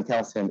driving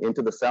calcium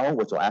into the cell,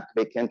 which will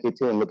activate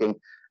CAMK2, and looking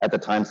at the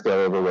time scale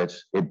over which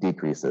it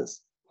decreases.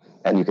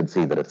 And you can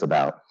see that it's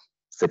about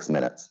 6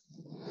 minutes.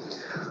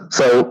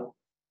 So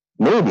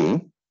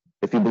maybe,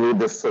 if you believe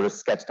this sort of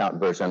sketched out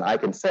version, I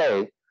can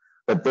say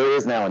that there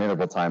is now an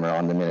interval timer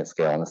on the minute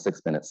scale, on the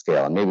 6 minute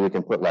scale. And maybe we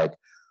can put like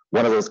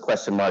one of those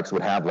question marks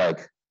would have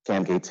like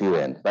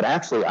CAMK2 in. But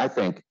actually, I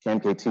think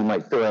CAMK2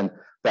 might fill in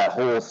that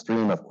whole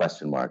stream of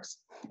question marks.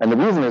 And the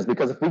reason is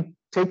because if we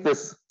take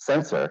this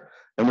sensor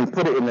and we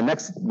put it in the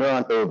next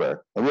neuron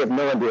over, and we have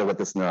no idea what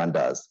this neuron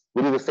does,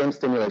 we do the same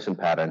stimulation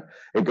pattern.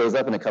 It goes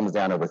up and it comes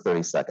down over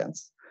 30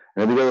 seconds.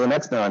 And if we go to the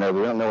next neuron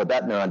over, we don't know what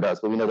that neuron does,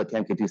 but we know that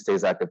CAMK2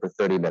 stays active for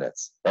 30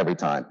 minutes every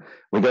time.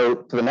 We go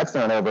to the next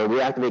neuron over, we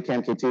activate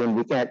CAMK2, and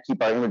we can't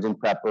keep our imaging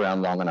prep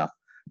around long enough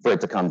for it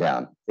to come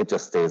down. It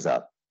just stays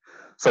up.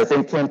 So I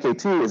think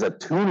CAMK2 is a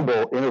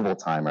tunable interval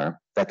timer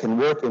that can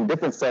work in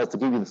different cells to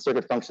give you the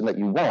circuit function that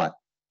you want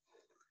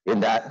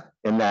in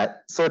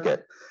that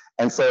circuit.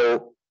 And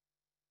so,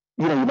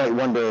 you might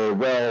wonder,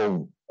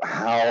 well,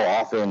 how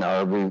often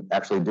are we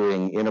actually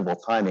doing interval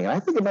timing? And I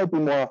think it might be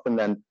more often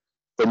than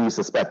you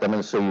suspect. I'm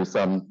going to show you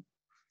some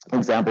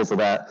examples of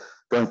that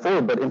going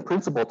forward, but in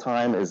principle,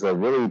 time is a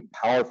really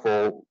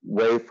powerful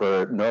way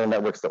for neural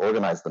networks to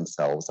organize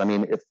themselves. I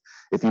mean,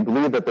 if you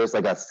believe that there's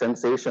like a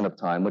sensation of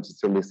time, which it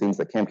certainly seems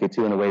that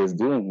CAMK2 in a way is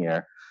doing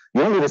here,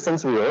 you don't need a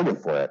sensory organ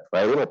for it,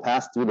 right? It'll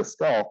pass through the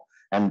skull,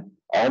 and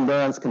all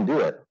neurons can do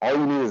it. All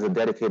you need is a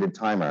dedicated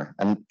timer,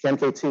 and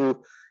CAMK2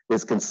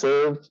 is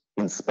conserved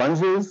in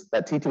sponges.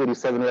 That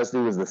T287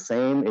 residue is the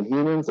same in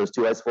humans. There's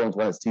 2 isoforms,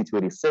 one is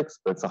T286,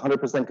 but it's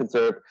 100%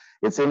 conserved.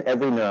 It's in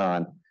every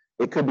neuron.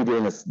 It could be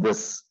doing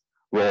this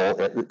role.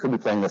 It could be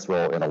playing this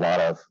role in a lot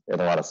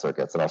of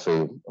circuits, and I'll show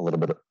you a little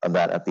bit of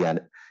that at the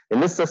end. In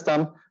this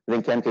system, I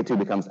think CAMK2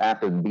 becomes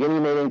active at the beginning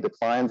of mating,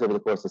 declines over the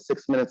course of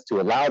 6 minutes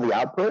to allow the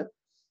output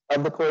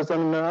of the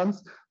cortisone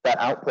neurons. That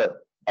output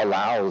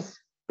allows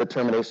the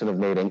termination of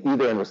mating,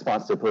 either in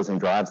response to opposing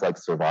drives like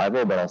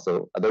survival, but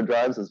also other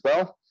drives as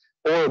well,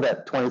 or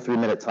that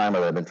 23-minute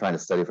timer that I've been trying to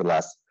study for the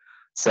last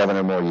 7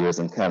 or more years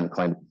and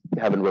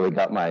haven't really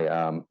got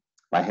my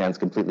my hands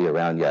completely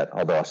around yet,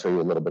 although I'll show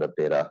you a little bit of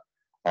data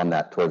on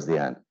that towards the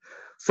end.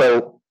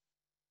 So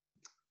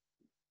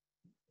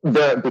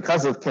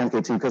because of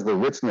CAMK2, because of the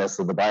richness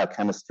of the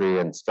biochemistry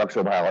and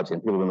structural biology,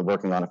 and people have been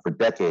working on it for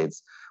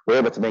decades, we're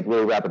able to make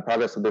really rapid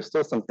progress. So there's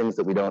still some things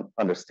that we don't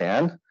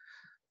understand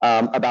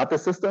about the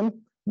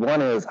system.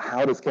 One is,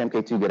 how does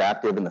CAMK2 get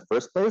active in the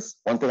first place?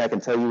 One thing I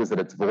can tell you is that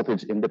it's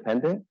voltage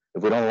independent.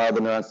 If we don't allow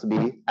the neurons to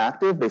be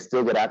active, they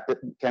still get active.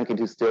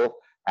 CAMK2 is still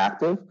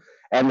active.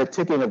 And the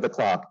ticking of the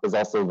clock is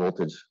also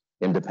voltage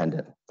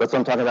independent. That's what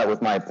I'm talking about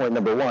with my point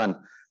number 1,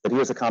 that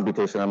here's a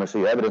computation. I'm going to show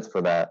you evidence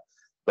for that.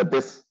 But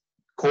this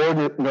core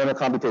neural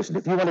computation,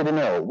 if you wanted to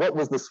know what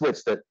was the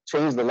switch that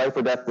changed the life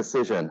or death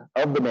decision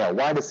of the male,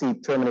 why does he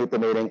terminate the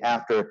mating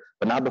after,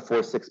 but not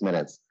before 6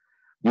 minutes?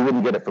 You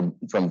wouldn't get it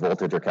from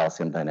voltage or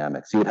calcium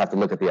dynamics. You would have to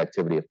look at the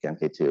activity of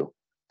CAMK2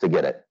 to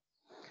get it.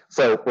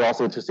 So we're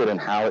also interested in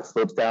how it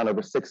slopes down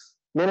over 6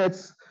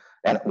 minutes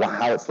and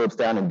how it slopes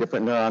down in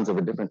different neurons over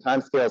different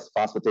time scales.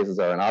 Phosphatases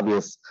are an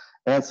obvious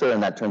answer,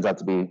 and that turns out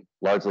to be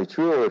largely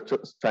true. We're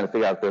trying to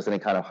figure out if there's any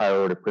kind of higher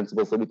order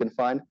principles that we can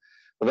find.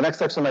 For the next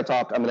section of my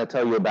talk, I'm going to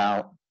tell you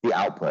about the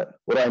output.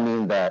 What do I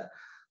mean that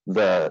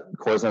the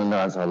cortisone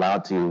neurons are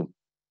allowed to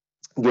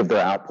give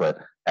their output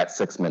at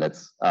 6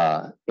 minutes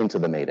into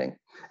the mating?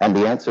 And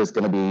the answer is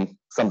going to be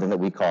something that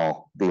we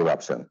call the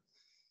eruption.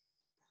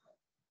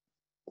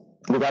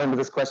 We got into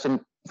this question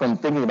from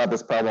thinking about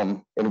this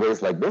problem in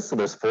ways like this. So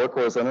there's 4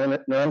 cortical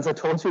neurons I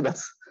told you.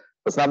 That's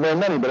not very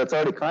many, but it's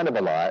already kind of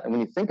a lot. And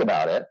when you think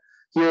about it,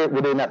 here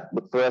we're doing that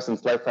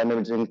fluorescence lifetime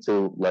imaging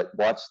to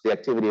watch the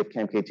activity of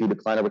CAMK2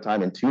 decline over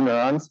time in 2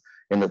 neurons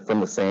from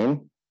the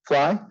same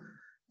fly.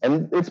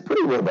 And it's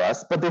pretty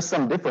robust, but there's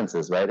some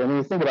differences, right? And when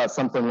you think about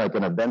something like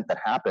an event that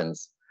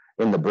happens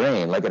in the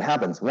brain, like it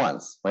happens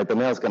once, right? The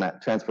male's going to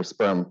transfer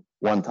sperm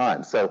one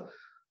time. So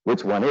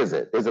which one is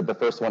it? Is it the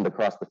first one to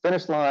cross the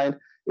finish line?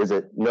 Is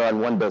it neuron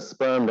 1 does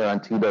sperm,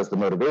 neuron 2 does the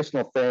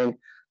motivational thing?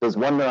 Does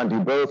one neuron do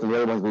both, and the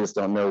other ones we just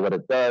don't know what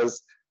it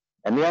does?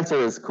 And the answer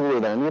is cooler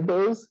than any of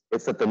those.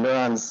 It's that the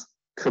neurons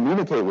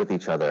communicate with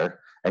each other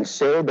and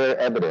share their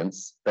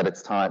evidence that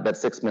it's time, that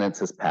 6 minutes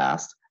has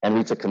passed, and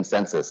reach a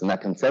consensus, and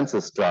that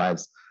consensus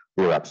drives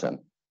the eruption.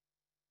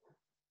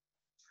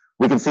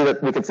 We can see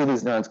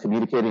these neurons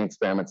communicating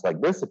experiments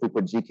like this. If we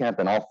put GCAMP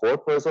in all 4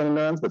 cortisol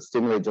neurons, but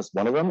stimulate just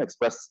one of them,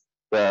 express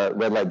the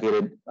red light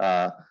gated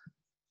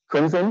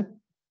crimson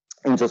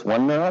in just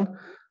one neuron.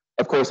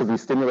 Of course, if we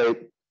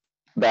stimulate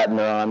that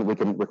neuron, we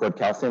can record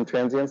calcium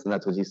transients, and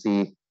that's what you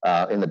see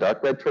in the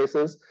dark red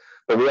traces.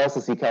 But we also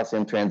see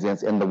calcium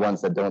transients in the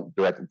ones that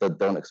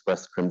don't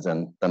express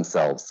crimson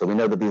themselves. So we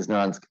know that these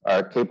neurons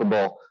are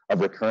capable of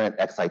recurrent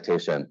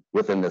excitation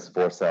within this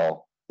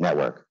 4-cell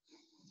network.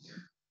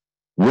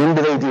 When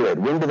do they do it?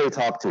 When do they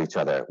talk to each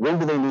other? When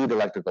do they need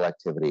electrical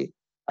activity?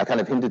 I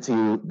kind of hinted to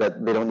you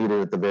that they don't need it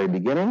at the very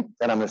beginning,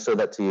 and I'm going to show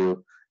that to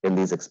you in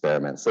these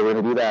experiments. So we're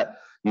going to do that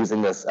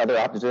using this other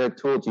optogenetic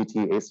tool,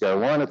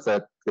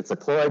 GT-ACR1. It's a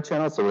chloride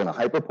channel, so we're going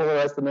to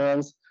hyperpolarize the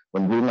neurons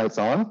when green light's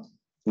on.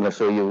 I'm going to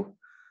show you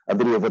a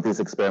video of what these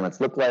experiments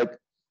look like.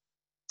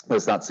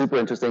 It's not super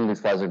interesting. These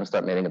flies are going to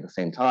start mating at the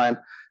same time.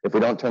 If we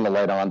don't turn the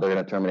light on, they're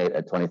going to terminate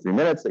at 23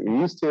 minutes that you're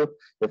used to.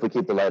 If we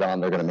keep the light on,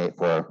 they're going to mate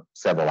for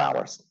several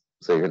hours.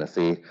 So you're going to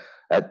see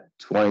at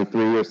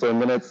 23 or so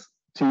minutes,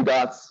 2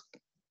 dots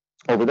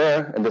over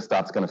there, and this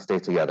dot's going to stay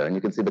together. And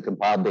you can see the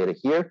compiled data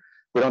here.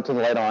 We don't turn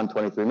the light on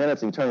 23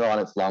 minutes. You turn it on,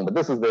 it's long. But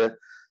this is the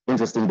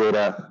interesting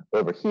data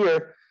over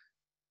here,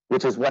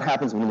 which is what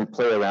happens when we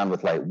play around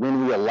with light,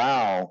 when we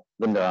allow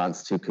the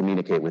neurons to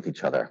communicate with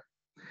each other.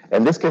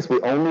 In this case,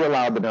 we only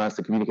allowed the neurons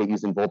to communicate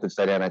using voltage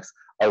dynamics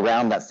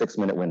around that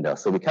 6-minute window.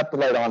 So we kept the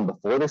light on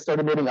before they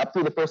started mating up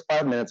through the first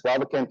 5 minutes while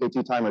the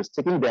CAMK2 timer is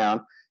ticking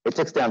down. It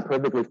ticks down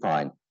perfectly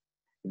fine.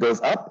 It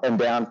goes up and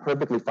down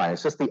perfectly fine.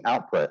 It's just the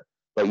output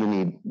that you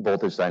need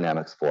voltage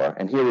dynamics for.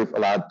 And here we've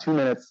allowed 2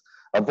 minutes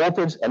of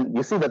voltage, and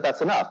you see that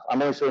that's enough.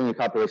 I'm only showing you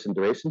copulation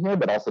duration here,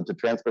 but also to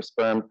transfer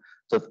sperm,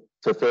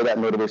 to throw that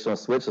motivational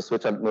switch, to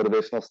switch on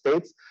motivational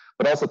states,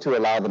 but also to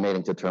allow the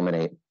mating to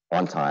terminate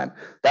on time.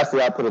 That's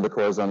the output of the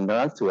cortisol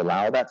neurons to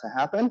allow that to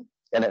happen,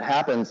 and it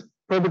happens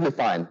perfectly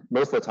fine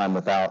most of the time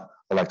without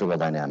electrical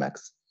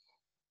dynamics.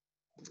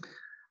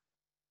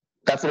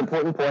 That's an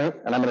important point,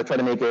 and I'm going to try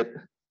to make it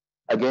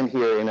again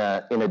here in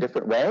a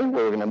different way,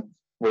 where we're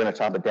going to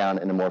chop it down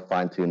in a more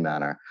fine-tuned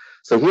manner.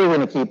 So here we're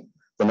going to keep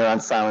the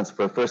neurons silenced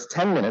for the first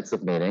 10 minutes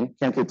of mating.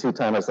 CAMK2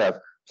 timers have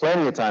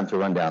plenty of time to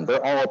run down.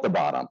 They're all at the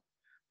bottom.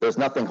 There's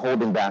nothing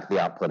holding back the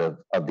output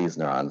of these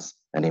neurons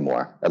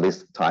anymore, at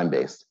least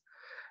time-based.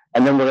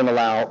 And then we're going to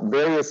allow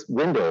various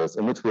windows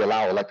in which we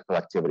allow electrical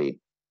activity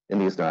in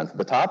these neurons. At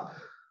the top,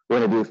 we're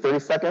going to do 30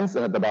 seconds,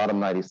 and at the bottom,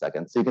 90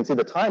 seconds. So you can see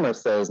the timer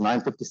says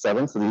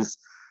 9:57, so these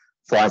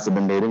flies have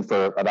been mating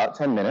for about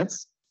 10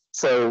 minutes.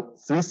 So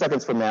 3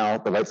 seconds from now,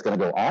 the light's going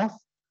to go off.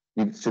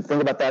 You should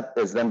think about that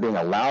as them being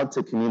allowed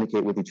to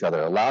communicate with each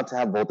other, allowed to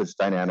have voltage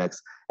dynamics,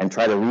 and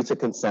try to reach a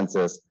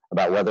consensus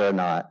about whether or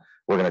not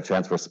we're going to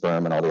transfer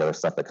sperm and all the other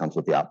stuff that comes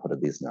with the output of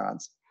these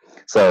neurons.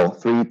 So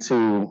 3,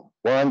 2,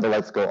 1, the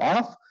lights go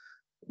off.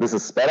 This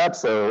is sped up,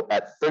 so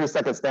at 30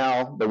 seconds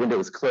now, the window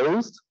is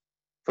closed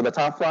for the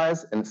top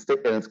flies, and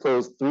it's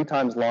closed 3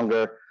 times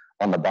longer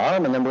on the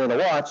bottom, and then we're going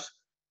to watch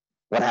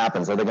what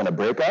happens. Are they going to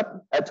break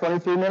up at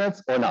 23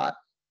 minutes or not?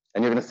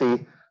 And you're going to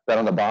see that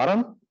on the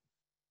bottom,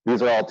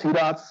 these are all 2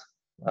 dots.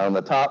 On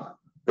the top,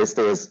 they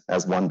stay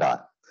as 1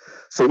 dot.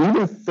 So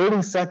even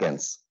 30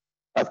 seconds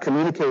of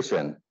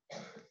communication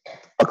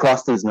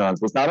across these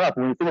neurons was not enough.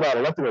 When you think about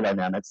electrical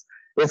dynamics,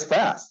 it's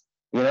fast.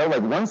 You know,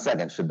 like 1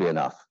 second should be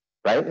enough,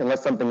 right?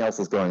 Unless something else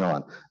is going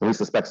on. And we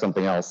suspect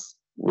something else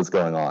was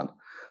going on.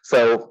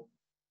 So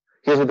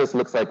here's what this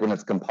looks like when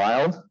it's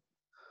compiled.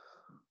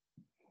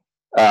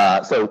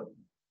 So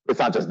it's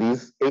not just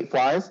these 8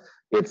 flies.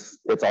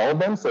 It's all of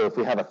them. So if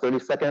we have a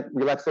 30-second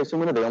relaxation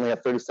window, they only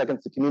have 30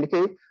 seconds to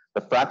communicate.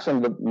 The fraction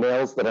of the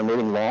males that are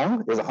mating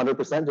long is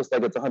 100%, just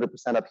like it's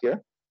 100% up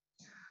here.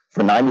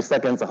 For 90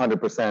 seconds,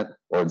 100%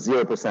 or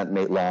 0%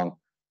 mate long.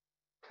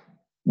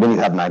 When you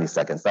have 90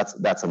 seconds,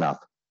 that's enough.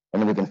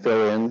 And then we can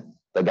fill in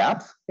the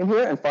gaps in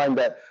here and find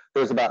that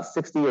there's about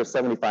 60 or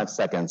 75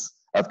 seconds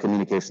of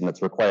communication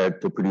that's required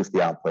to produce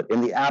the output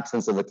in the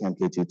absence of the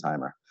CAMK2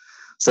 timer.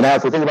 So now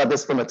if we think about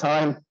this from a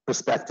time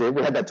perspective,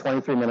 we had that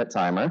 23-minute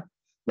timer.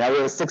 Now we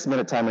have a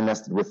 6-minute timer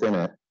nested within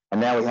it. And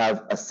now we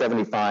have a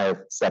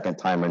 75-second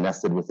timer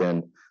nested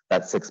within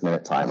that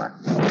 6-minute timer.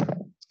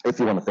 If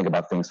you want to think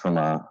about things from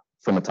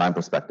a time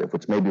perspective,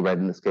 which may be right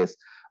in this case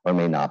or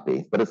may not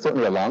be, but it's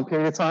certainly a long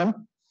period of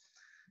time.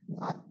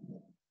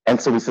 And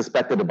so we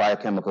suspected a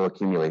biochemical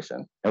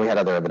accumulation, and we had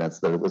other evidence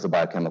that it was a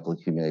biochemical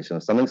accumulation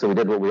of something. So we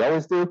did what we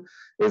always do,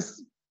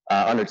 is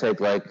undertake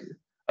like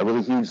a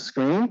really huge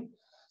screen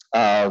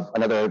of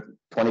another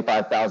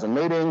 25,000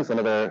 matings,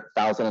 another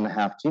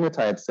 1,500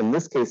 genotypes. In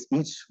this case,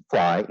 each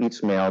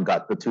male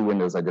got the 2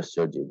 windows I just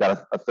showed you.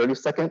 Got a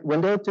 30-second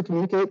window to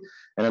communicate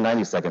and a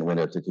 90-second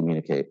window to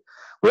communicate.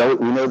 We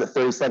know that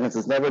 30 seconds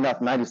is never enough,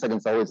 90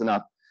 seconds is always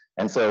enough.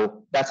 And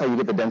so that's how you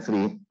get the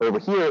density over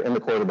here in the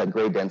corridor. That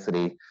gray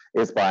density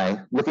is by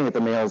looking at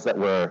the males that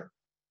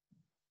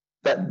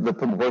the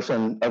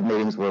proportion of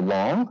matings were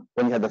long.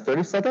 When you had the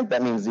 30-second,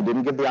 that means you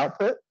didn't give the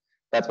output.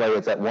 That's why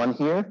it's at 1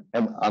 here.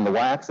 And on the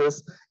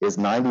y-axis is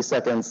 90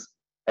 seconds,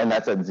 and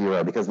that's at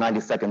 0 because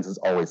 90 seconds is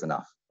always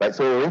enough, right?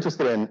 So what we're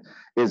interested in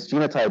is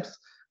genotypes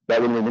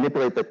that when we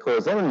manipulate the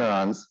corazonal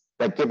neurons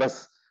that give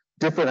us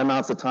different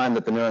amounts of time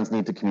that the neurons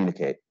need to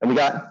communicate. And we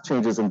got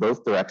changes in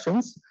both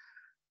directions.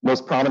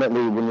 Most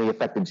prominently when we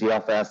affected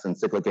GFS and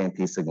cyclic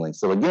AMP signaling.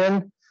 So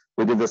again,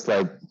 we did this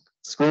like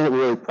screen that we're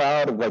really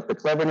proud of, like the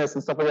cleverness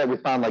and stuff like that. We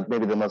found like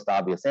maybe the most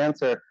obvious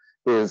answer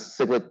is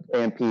cyclic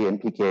AMP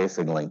and PKA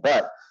signaling.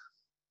 But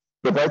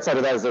the bright side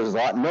of that is there's a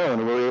lot known,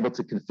 and we were able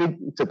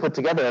to put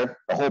together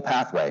a whole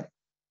pathway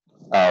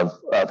of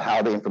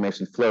how the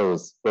information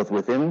flows, both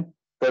within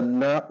the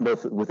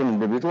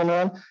individual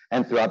neuron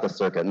and throughout the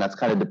circuit. And that's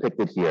kind of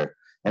depicted here.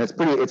 And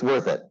it's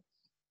worth it.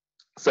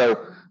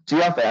 So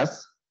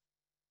GFS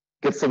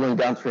gets signaling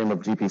downstream of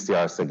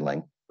GPCR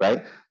signaling,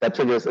 right? That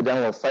triggers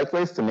adenylyl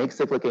cyclase to make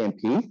cyclic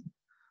AMP,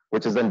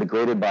 which is then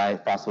degraded by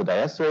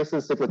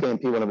phosphodiesterases. Cyclic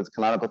AMP, one of its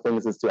canonical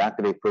things is to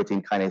activate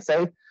protein kinase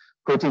A.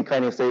 Protein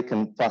kinase A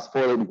can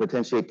phosphorylate and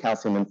potentiate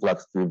calcium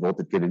influx through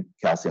voltage-gated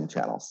calcium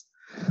channels.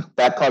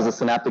 That causes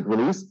synaptic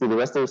release through the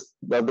rest of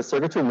the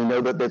circuitry, and we know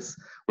that that's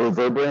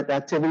reverberant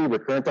activity,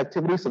 recurrent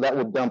activity, so that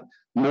will dump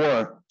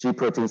more G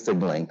protein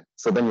signaling.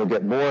 So then you'll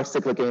get more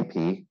cyclic AMP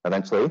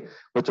eventually,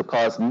 which will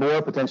cause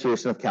more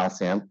potentiation of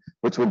calcium,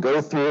 which will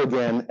go through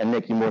again and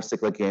make you more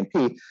cyclic AMP.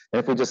 And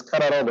if we just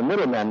cut out all the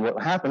middlemen,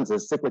 what happens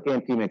is cyclic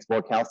AMP makes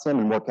more calcium,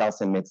 and more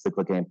calcium makes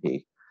cyclic AMP.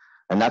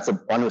 And that's an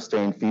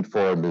unrestrained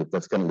feed-forward loop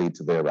that's going to lead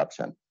to the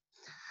eruption.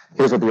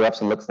 Here's what the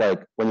eruption looks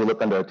like when you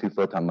look under a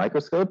 2-photon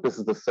microscope. This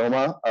is the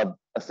soma of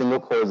a single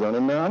corazonal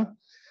neuron.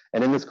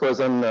 And in this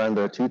corazonal neuron,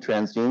 there are 2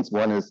 transgenes.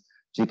 One is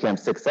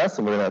GCAM6S,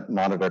 and we're going to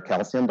monitor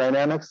calcium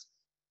dynamics.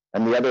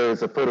 And the other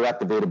is a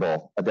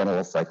photoactivatable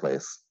adenylyl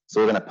cyclase. So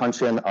we're going to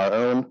punch in our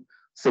own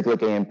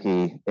cyclic AMP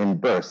in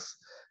bursts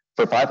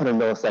for 500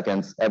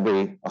 milliseconds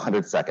every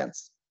 100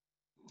 seconds.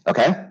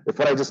 Okay? If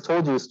what I just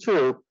told you is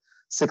true,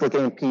 cyclic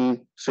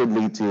AMP should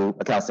lead to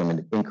a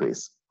calcium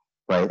increase,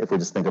 right? If we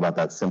just think about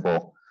that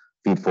simple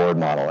feed-forward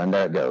model, and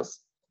there it goes.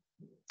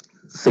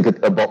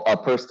 A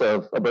burst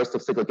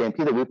of cyclic AMP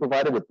that we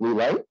provided with blue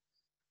light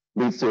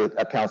leads to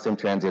a calcium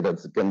transient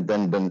that's then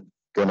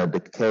going to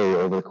decay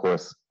over the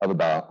course of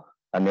about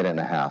a minute and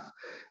a half.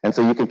 And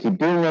so you can keep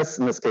doing this.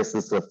 In this case,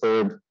 this is the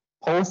 3rd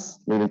pulse,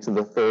 leading to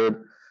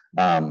the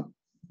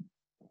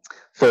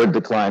third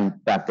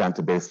decline back down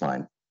to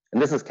baseline.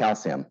 And this is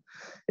calcium.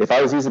 If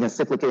I was using a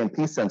cyclic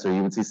AMP sensor,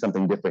 you would see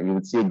something different. You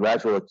would see a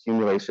gradual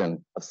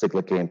accumulation of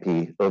cyclic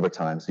AMP over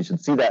time. So you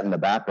should see that in the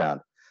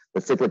background.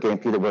 The cyclic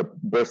AMP that we're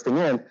bursting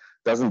in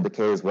doesn't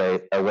decay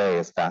away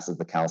as fast as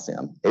the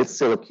calcium. It's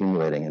still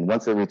accumulating. And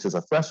once it reaches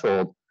a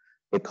threshold,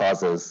 it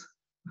causes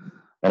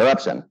an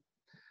eruption.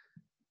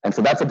 And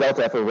so that's a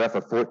delta FORF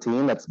of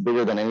 14. That's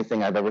bigger than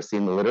anything I've ever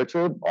seen in the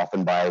literature,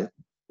 often by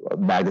a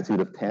magnitude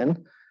of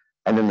 10.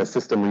 And then the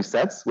system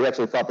resets. We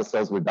actually thought the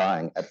cells were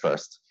dying at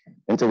first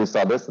until we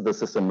saw this, that the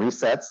system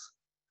resets.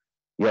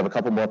 You have a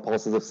couple more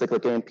pulses of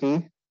cyclic AMP,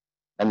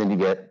 and then you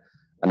get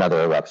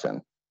another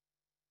eruption.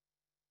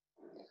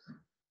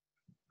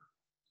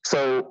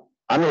 So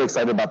I'm really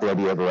excited about the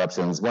idea of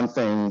eruptions. One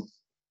thing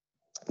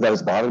that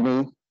has bothered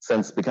me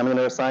since becoming a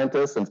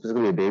neuroscientist, and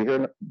specifically a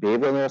behavioral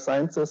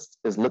neuroscientist,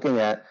 is looking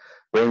at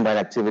brain-wide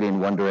activity and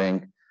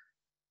wondering,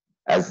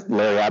 as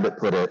Larry Abbott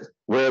put it,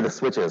 where are the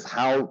switches?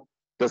 How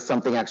does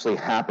something actually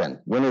happen?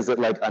 When is it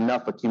like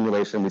enough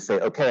accumulation? We say,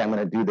 okay, I'm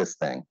going to do this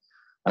thing.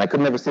 And I could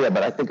never see that,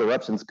 but I think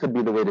eruptions could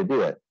be the way to do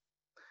it.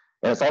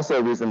 And it's also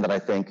a reason that I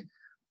think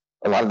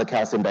a lot of the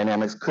calcium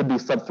dynamics could be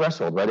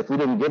subthreshold, right? If we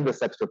didn't give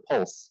this extra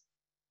pulse,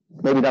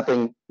 maybe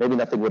nothing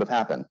would have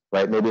happened,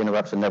 right? Maybe an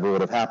eruption never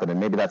would have happened. And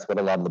maybe that's what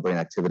a lot of the brain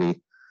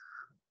activity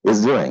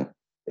is doing.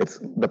 It's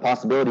the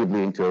possibility of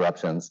leading to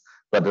eruptions,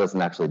 but it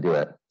doesn't actually do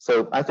it.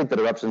 So I think that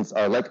eruptions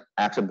are like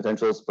action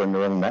potentials for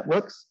neural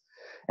networks.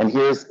 And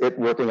here's it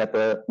working at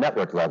the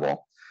network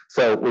level.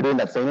 So we're doing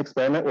that same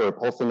experiment where we're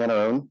pulsing in our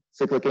own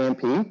cyclic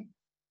AMP. And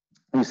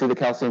you see the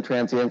calcium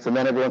transients, and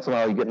then every once in a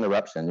while you get an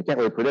eruption. You can't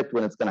really predict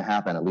when it's going to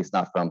happen, at least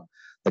not from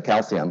the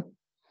calcium.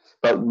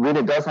 But when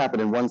it does happen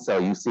in one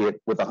cell, you see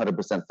it with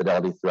 100%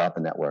 fidelity throughout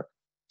the network.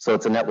 So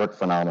it's a network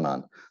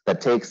phenomenon that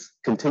takes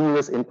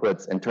continuous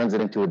inputs and turns it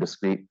into a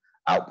discrete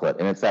output.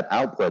 And it's that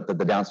output that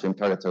the downstream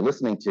targets are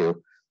listening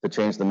to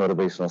change the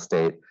motivational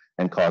state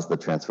and cause the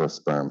transfer of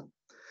sperm.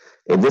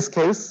 In this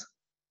case,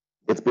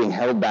 it's being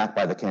held back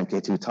by the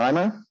CAMK2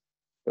 timer.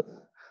 And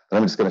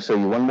I'm just going to show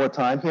you one more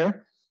time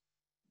here.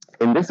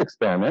 In this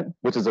experiment,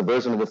 which is a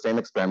version of the same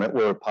experiment,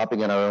 we're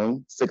popping in our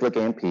own cyclic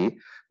AMP,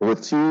 but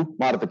with two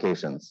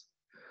modifications.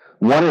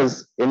 One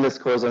is, in this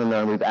choroidal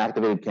neuron, we've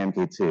activated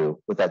CAMK2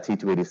 with that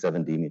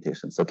T287D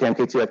mutation. So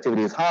CAMK2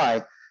 activity is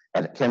high,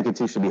 and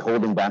CAMK2 should be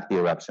holding back the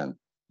eruption.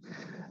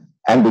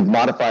 And we've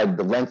modified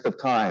the length of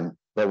time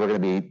that we're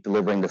going to be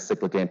delivering the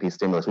cyclic AMP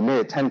stimulus. We made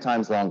it 10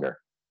 times longer.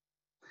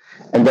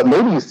 And what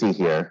maybe you see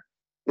here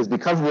is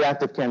because of the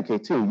active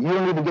CAMK2, you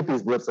don't even get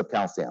these blips of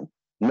calcium.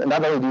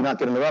 Not only do you not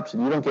get an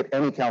eruption, you don't get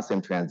any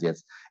calcium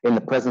transients in the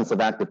presence of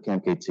active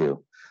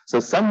CAMK2. So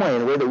some way,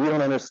 in a way that we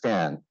don't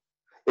understand,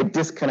 it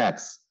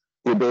disconnects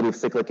the ability of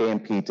cyclic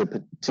AMP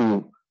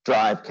to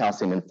drive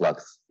calcium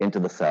influx into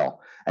the cell.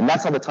 And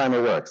that's how the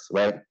timer works,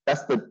 right?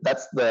 That's the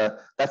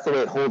way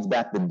it holds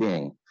back the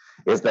ding,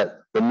 is that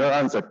the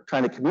neurons are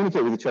trying to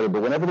communicate with each other,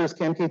 but whenever there's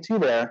CAMK2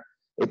 there,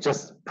 it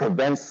just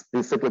prevents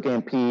the cyclic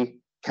AMP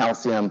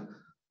calcium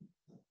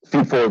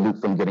feed-forward loop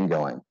from getting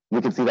going.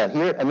 You can see that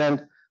here. And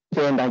then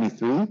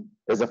KN93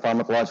 is a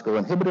pharmacological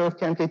inhibitor of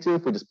CAMK2.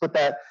 If we just put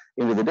that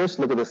into the dish,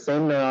 look at the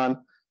same neuron,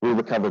 we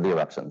recover the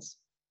eruptions.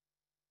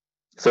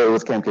 So it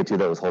was CAMK2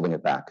 that was holding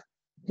it back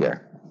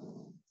here.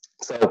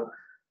 So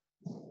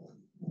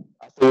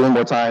I'll show you one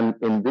more time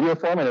in video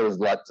form, and it was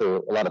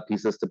a lot of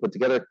pieces to put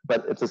together,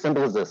 but it's as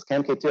simple as this.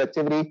 CAMK2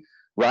 activity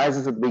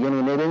rises at the beginning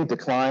of mating,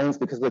 declines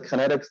because of the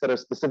kinetics that are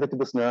specific to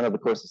this neuron over the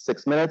course of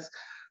 6 minutes.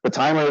 The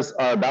timers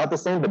are about the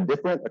same, but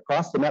different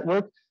across the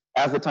network.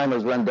 As the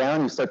timers run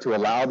down, you start to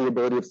allow the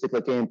ability of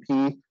cyclic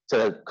AMP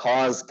to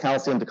cause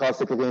calcium to cause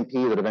cyclic AMP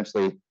that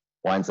eventually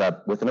winds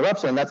up with an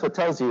eruption. And that's what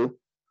tells you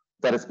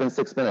that it's been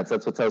 6 minutes.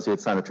 That's what tells you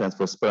it's time to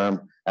transfer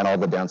sperm and all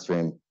the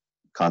downstream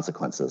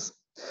consequences.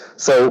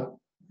 So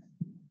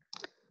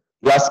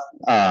last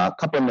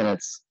couple of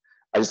minutes,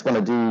 I just want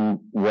to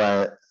do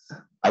what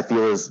I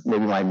feel is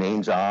maybe my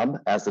main job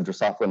as a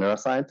Drosophila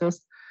neuroscientist.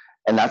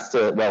 And that's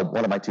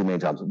one of my two main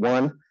jobs.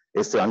 One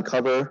is to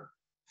uncover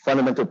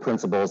fundamental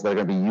principles that are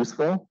going to be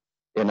useful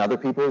in other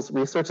people's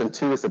research. And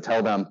two is to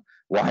tell them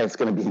why it's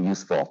going to be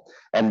useful.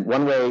 And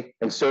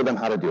show them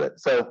how to do it.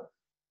 So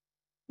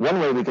one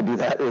way we could do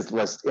that is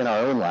just in our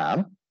own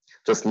lab,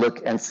 just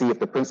look and see if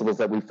the principles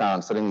that we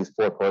found studying these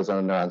 4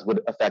 choroidal neurons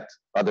would affect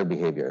other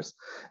behaviors.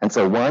 And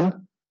so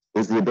one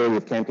is the ability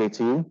of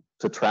CAMK2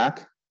 to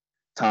track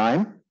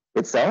time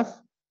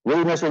itself,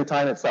 really measuring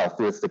time itself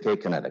through its decay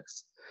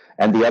kinetics.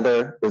 And the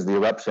other is the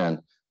eruption,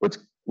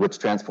 which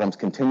transforms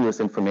continuous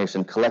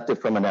information collected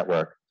from a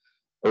network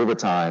over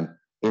time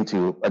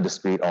into a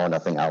discrete all or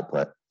nothing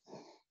output. Hey,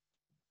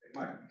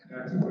 Mike, can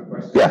I ask a quick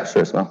question? Yeah,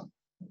 sure, Smell.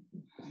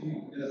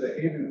 In the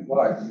behavior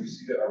fly, do you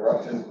see the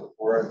eruption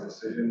before a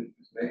decision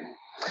is made?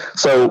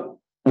 So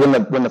when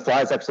the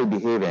fly is actually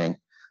behaving,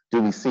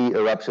 do we see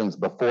eruptions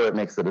before it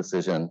makes the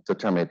decision to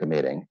terminate the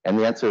mating? And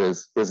the answer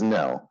is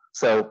no.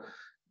 So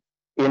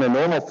in a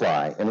normal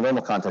fly, in a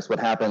normal context, what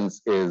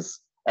happens is,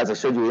 as I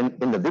showed you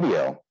in the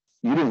video,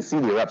 you didn't see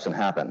the eruption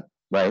happen,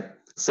 right?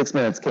 6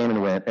 minutes came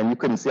and went, and you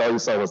couldn't see, all you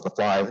saw was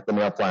the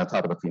male fly on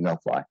top of the female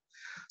fly.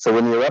 So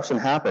when the eruption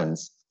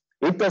happens,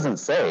 it doesn't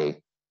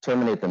say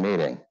terminate the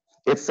mating.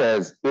 It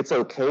says it's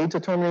okay to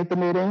terminate the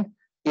mating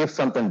if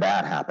something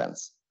bad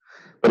happens.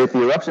 But if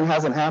the eruption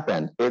hasn't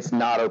happened, it's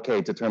not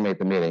okay to terminate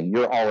the mating.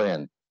 You're all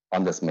in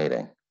on this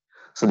mating.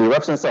 So the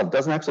eruption itself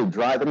doesn't actually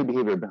drive any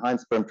behavior behind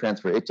sperm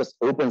transfer. It just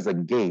opens a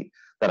gate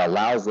that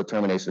allows the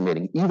termination of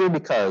mating, either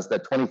because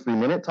that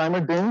 23-minute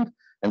timer dinged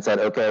and said,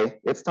 okay,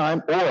 it's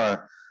time,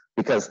 or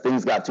because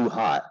things got too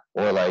hot,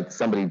 or like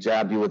somebody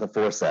jabbed you with a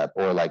forceps,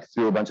 or like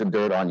threw a bunch of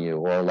dirt on you,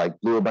 or like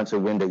blew a bunch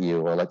of wind at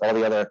you, or like all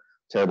the other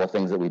terrible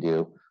things that we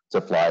do to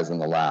flies in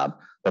the lab,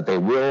 that they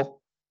will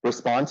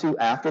respond to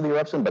after the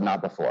eruption, but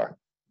not before.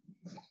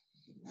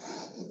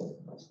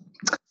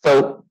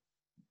 So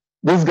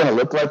this is going to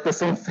look like the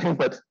same thing,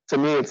 but to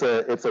me, it's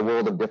a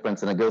world of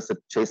difference, and it goes to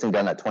chasing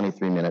down that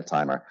 23-minute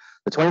timer.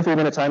 The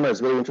 23-minute timer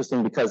is really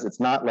interesting because it's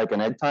not like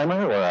an egg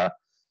timer or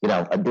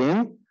a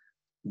ding.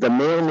 The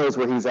male knows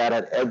where he's at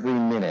every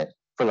minute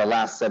for the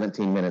last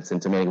 17 minutes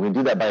into mating. We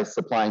do that by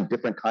supplying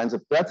different kinds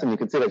of threats, and you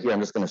can see that here. I'm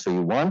just going to show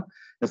you one.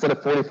 Instead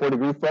of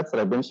 44-degree threats that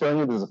I've been showing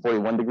you, there's a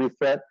 41-degree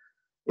threat.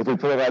 If we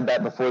provide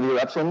that before the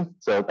eruption,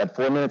 so at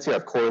 4 minutes here,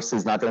 of course,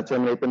 he's not going to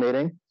terminate the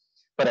mating.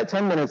 But at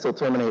 10 minutes, he'll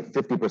terminate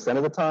 50%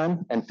 of the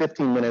time, and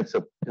 15 minutes,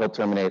 he'll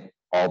terminate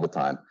all the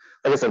time.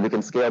 Like I said, we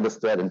can scale this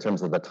threat in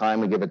terms of the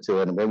time we give it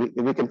to it, and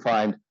we can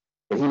find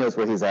that he knows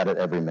where he's at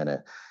every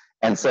minute.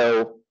 And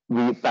so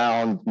we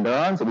found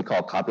neurons that we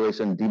call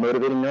copulation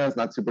demotivating neurons,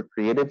 not super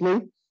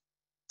creatively.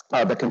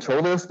 The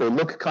control this, they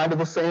look kind of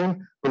the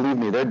same. Believe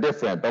me, they're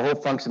different. The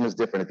whole function is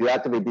different. If you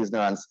activate these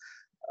neurons,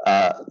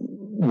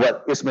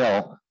 what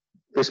Ishmael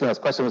Ishmael's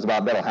question was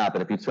about that'll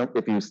happen. If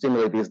you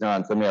stimulate these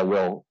neurons, the male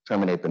will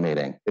terminate the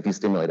mating if you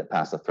stimulate it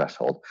past the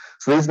threshold.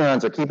 So these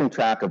neurons are keeping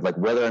track of like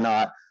whether or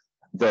not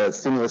the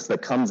stimulus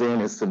that comes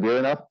in is severe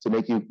enough to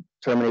make you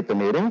terminate the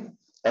mating.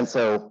 And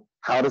so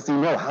how does he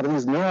know? How do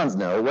these neurons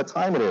know what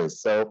time it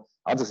is? So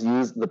I'll just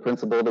use the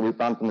principle that we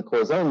found from the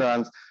core zone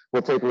neurons.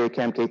 We'll take away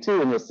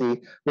CAMK2 and you'll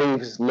see, well, you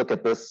just look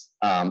at this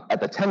at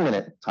the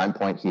 10-minute time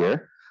point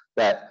here,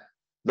 that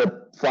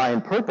the fly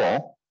in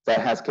purple that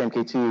has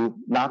CAMK2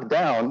 knocked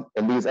down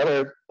in these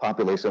other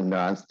population of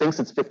neurons thinks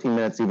it's 15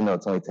 minutes, even though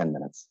it's only 10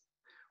 minutes,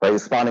 right?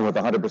 He's responding with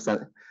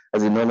 100%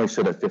 as he normally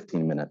should at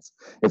 15 minutes.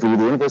 If we do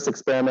the inverse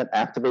experiment,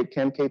 activate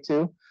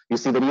CAMK2, you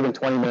see that even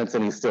 20 minutes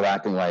and he's still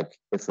acting like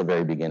it's the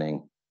very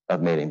beginning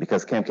of mating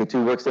because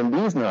CAMK2 works in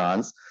these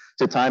neurons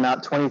to time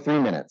out 23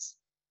 minutes,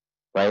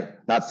 right?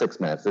 Not 6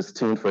 minutes. It's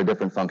tuned for a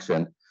different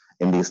function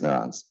in these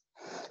neurons.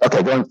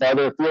 Okay, going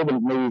farther afield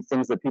and maybe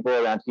things that people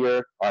around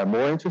here are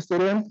more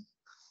interested in.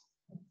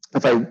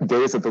 If I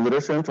gaze at the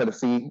literature and try to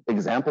see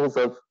examples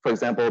of, for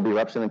example, the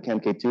eruption in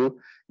CAMK2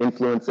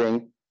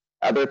 influencing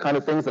other kind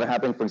of things that are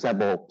happening, for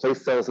example,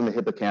 place cells in the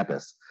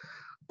hippocampus.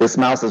 This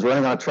mouse is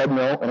running on a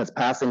treadmill and it's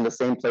passing the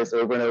same place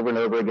over and over and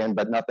over again,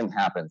 but nothing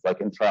happens, like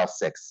in trial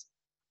 6.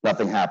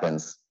 Nothing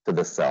happens to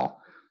this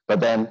cell. But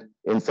then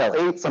in cell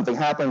 8, something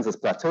happens, this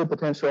plateau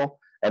potential,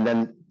 and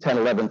then 10,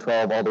 11,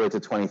 12, all the way to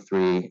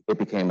 23, it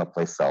became a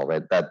place cell,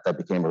 right? That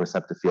became a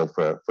receptive field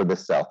for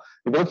this cell.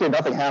 If you look here,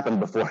 nothing happened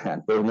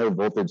beforehand. There was no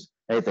voltage,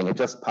 anything. It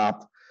just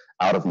popped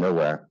out of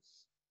nowhere.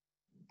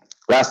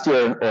 Last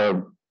year,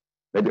 or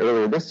maybe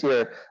earlier this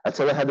year,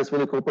 Attila had this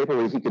really cool paper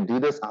where he could do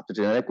this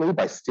optogenetically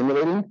by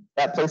stimulating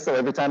that place cell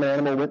every time an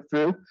animal went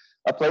through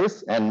a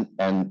place and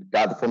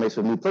got the formation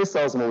of new place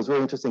cells. And what was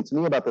really interesting to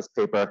me about this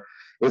paper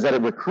is that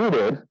it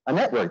recruited a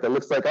network that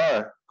looks like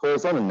our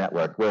Corazonin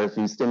network, where if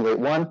you stimulate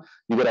one,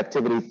 you get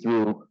activity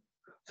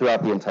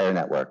throughout the entire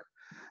network.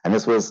 And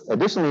this was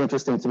additionally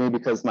interesting to me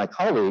because my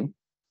colleague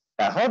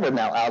at Harvard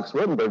now, Alex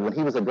Rotenberg, when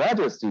he was a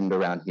graduate student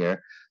around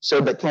here,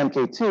 showed that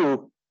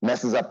CAMK2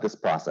 messes up this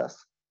process,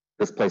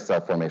 this place cell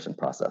formation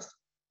process.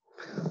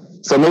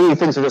 So maybe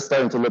things are just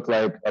starting to look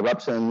like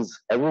eruptions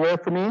everywhere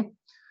for me,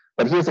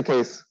 but here's a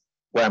case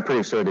where I'm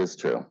pretty sure it is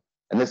true.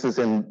 And this is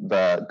in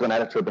the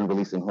gonadotropin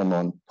releasing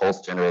hormone pulse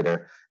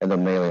generator in the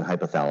mammalian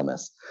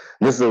hypothalamus.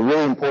 And this is a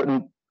really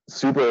important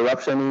super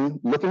eruption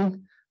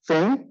looking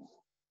thing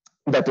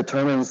that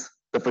determines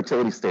the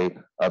fertility state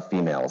of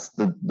females,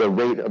 the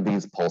rate of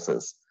these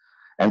pulses.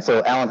 And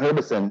so Alan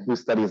Herbison, who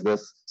studies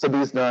this, so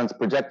these neurons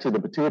project to the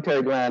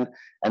pituitary gland,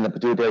 and the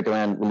pituitary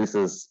gland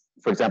releases,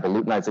 for example,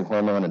 luteinizing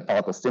hormone and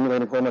follicle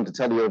stimulating hormone to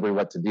tell the ovary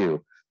what to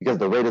do, because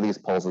the rate of these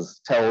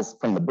pulses tells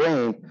from the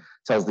brain,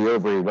 tells the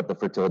ovary what the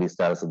fertility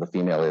status of the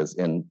female is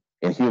in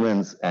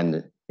humans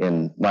and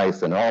in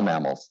mice and all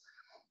mammals.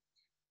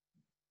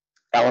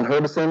 Alan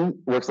Herbison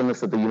works on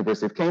this at the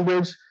University of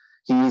Cambridge.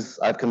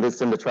 I've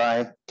convinced him to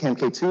try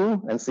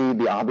CAMK2 and see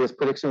the obvious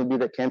prediction would be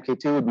that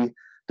CAMK2 would be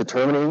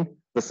determining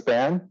the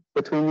span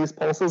between these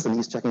pulses, and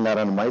he's checking that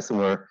on mice, and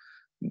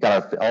we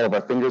got all of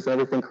our fingers and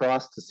everything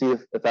crossed to see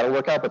if that'll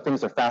work out, but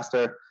things are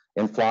faster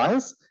in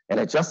flies, and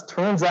it just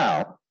turns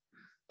out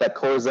that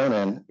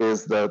corazonin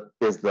is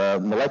the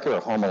molecular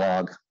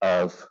homologue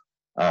of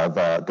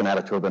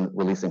gonadotropin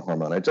releasing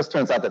hormone. It just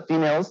turns out that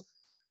females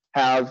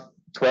have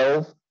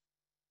 12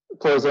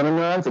 corazonin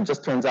neurons. It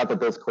just turns out that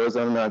those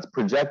corazonin neurons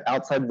project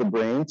outside of the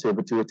brain to a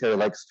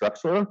pituitary-like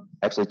structure,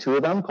 actually 2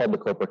 of them, called the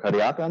corpora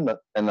cardiaca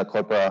and the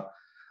corpora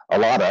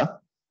alata.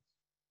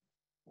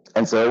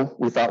 And so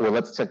we thought, well,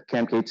 let's check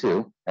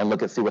CAMK2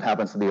 and see what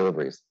happens to the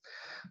ovaries.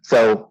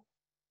 So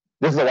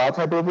this is a wild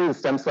type ovary. The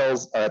stem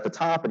cells are at the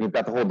top, and you've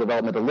got the whole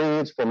developmental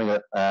lineage forming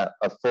a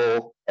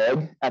full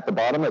egg at the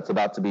bottom that's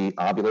about to be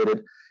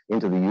ovulated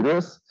into the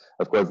uterus.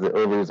 Of course, the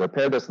ovaries are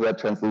paired, so that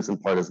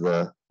translucent part is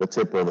the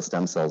tip where the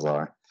stem cells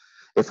are.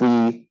 If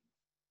we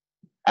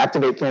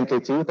activate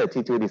CAMK2 with that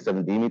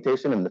T287D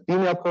mutation in the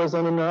female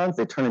corazonin neurons,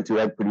 they turn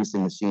into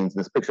egg-producing machines.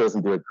 This picture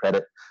doesn't do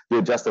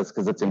it justice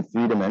because it's in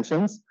 3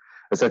 dimensions.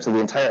 Essentially,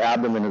 the entire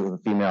abdomen of the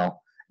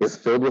female is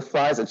filled with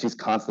flies, and she's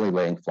constantly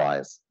laying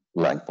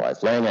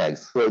laying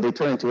eggs. So they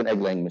turn into an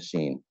egg-laying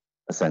machine,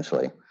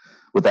 essentially,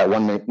 with that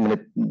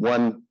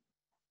one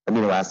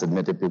amino acid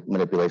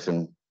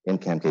manipulation in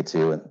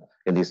CAMK2 and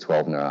in these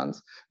 12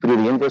 neurons. If we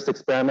do the inverse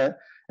experiment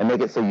and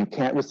make it so you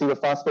can't receive a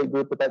phosphate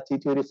group with that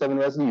T287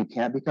 residue, you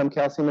can't become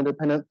calcium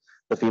independent,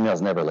 the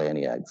females never lay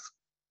any eggs.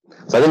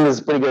 So I think this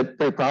is pretty good,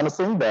 pretty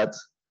promising that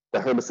the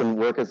Herbison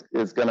work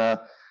is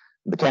gonna,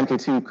 the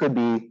CAMK2 could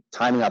be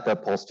timing out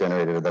that pulse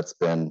generator that's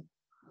been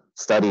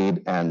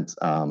studied and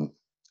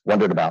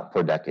wondered about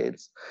for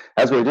decades.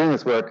 As we were doing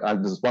this work,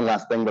 there's one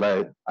last thing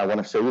that I want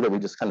to show you that we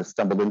just kind of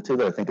stumbled into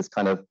that I think is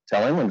kind of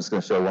telling. I'm just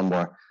going to show one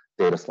more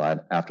data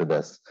slide after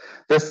this.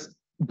 This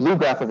blue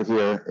graph over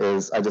here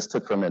is I just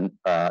took from an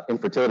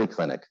infertility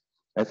clinic.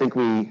 I think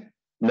we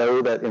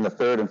know that in the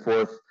 3rd and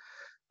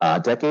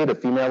 4th decade of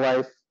female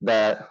life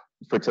that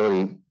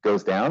fertility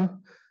goes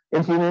down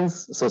in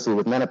humans associated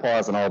with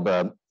menopause and all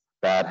the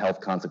bad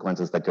health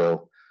consequences that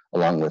go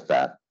along with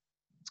that.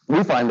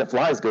 we find that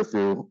flies go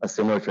through a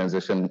similar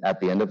transition at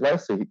the end of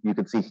life. So you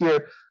can see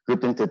here,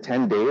 grouped into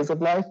 10 days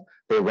of life,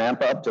 they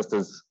ramp up just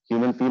as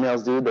human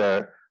females do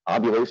their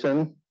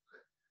ovulation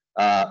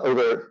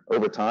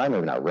over time.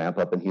 Maybe not ramp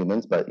up in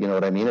humans, but you know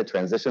what I mean? It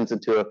transitions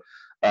into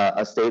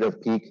a state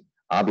of peak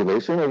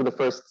ovulation over the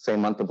first, say,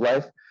 month of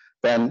life.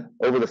 Then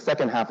over the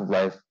second half of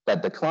life,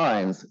 that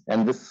declines.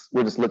 And this,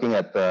 we're just looking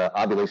at the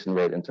ovulation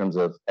rate in terms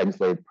of eggs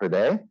laid per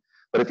day.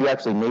 But if you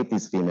actually mate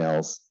these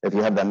females, if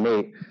you have them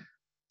mate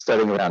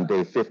starting around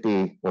day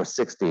 50 or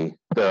 60,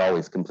 they're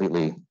always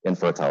completely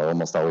infertile,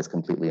 almost always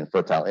completely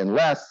infertile,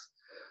 unless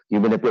you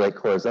manipulate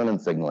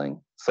cortisone signaling.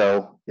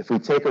 So if we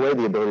take away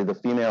the ability of the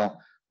female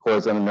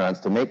cortisone neurons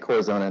to make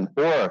cortisone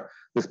or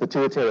this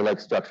pituitary-like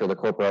structure, the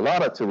corpora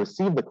allata, to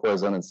receive the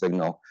cortisone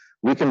signal,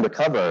 we can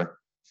recover.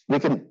 We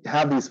can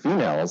have these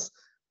females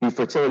be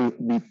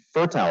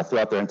fertile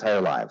throughout their entire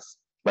lives,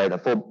 right? A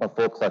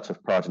full clutch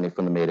of progeny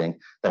from the mating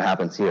that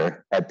happens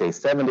here at day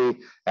 70,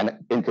 and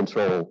in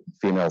control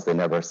females, they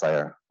never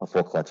sire a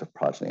full clutch of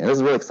progeny. And this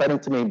is really exciting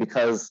to me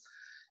because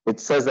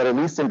it says that at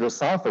least in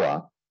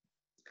Drosophila,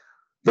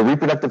 the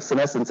reproductive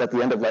senescence at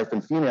the end of life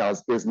in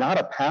females is not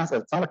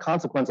it's not a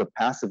consequence of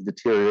passive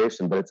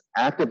deterioration, but it's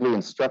actively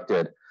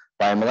instructed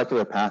by a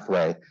molecular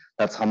pathway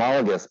that's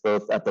homologous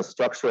both at the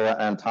structural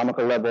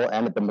anatomical level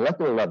and at the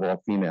molecular level of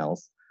female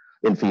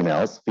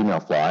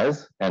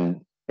flies, and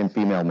in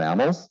female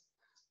mammals.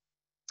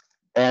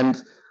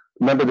 And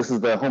remember, this is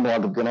the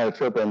homolog of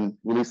gonadotropin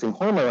releasing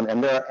hormone,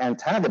 and there are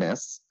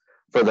antagonists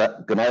for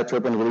the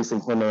gonadotropin releasing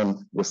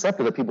hormone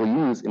receptor that people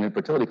use in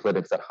infertility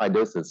clinics at high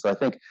doses. So I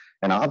think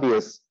an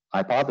obvious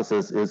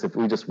hypothesis is if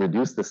we just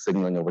reduce this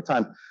signaling over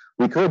time,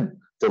 we could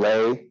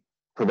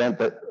prevent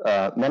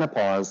the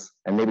menopause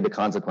and maybe the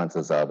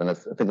consequences of. And I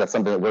think that's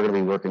something that we're going to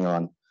be working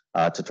on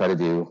to try to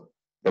do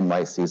in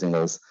mice using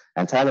those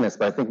antagonists.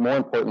 But I think more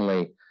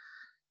importantly,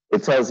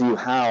 it tells you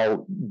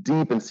how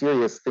deep and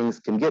serious things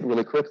can get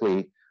really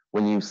quickly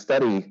when you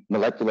study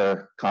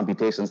molecular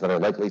computations that are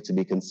likely to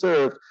be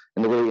conserved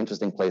in the really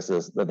interesting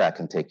places that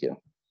can take you.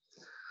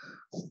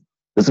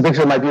 This is a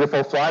picture of my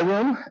beautiful fly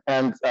room,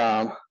 and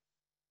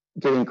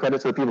giving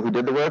credit to the people who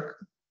did the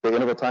work. The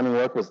interval timing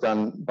work was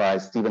done by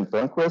Stephen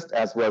Thornquist,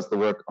 as was the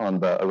work on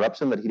the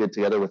eruption that he did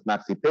together with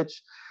Maxi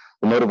Pitch.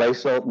 The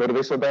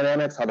motivational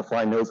dynamics, how the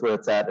fly knows where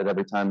it's at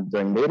every time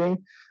during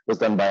mating, was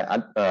done by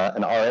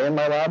an RA in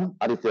my lab,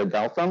 Aditya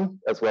Gautam,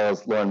 as well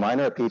as Lauren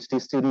Miner, a PhD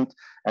student.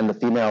 And the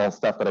female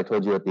stuff that I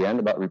told you at the end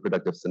about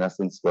reproductive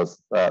senescence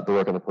was the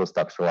work of a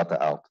postdoc, Charlotte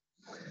Alt.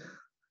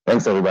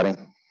 Thanks, everybody.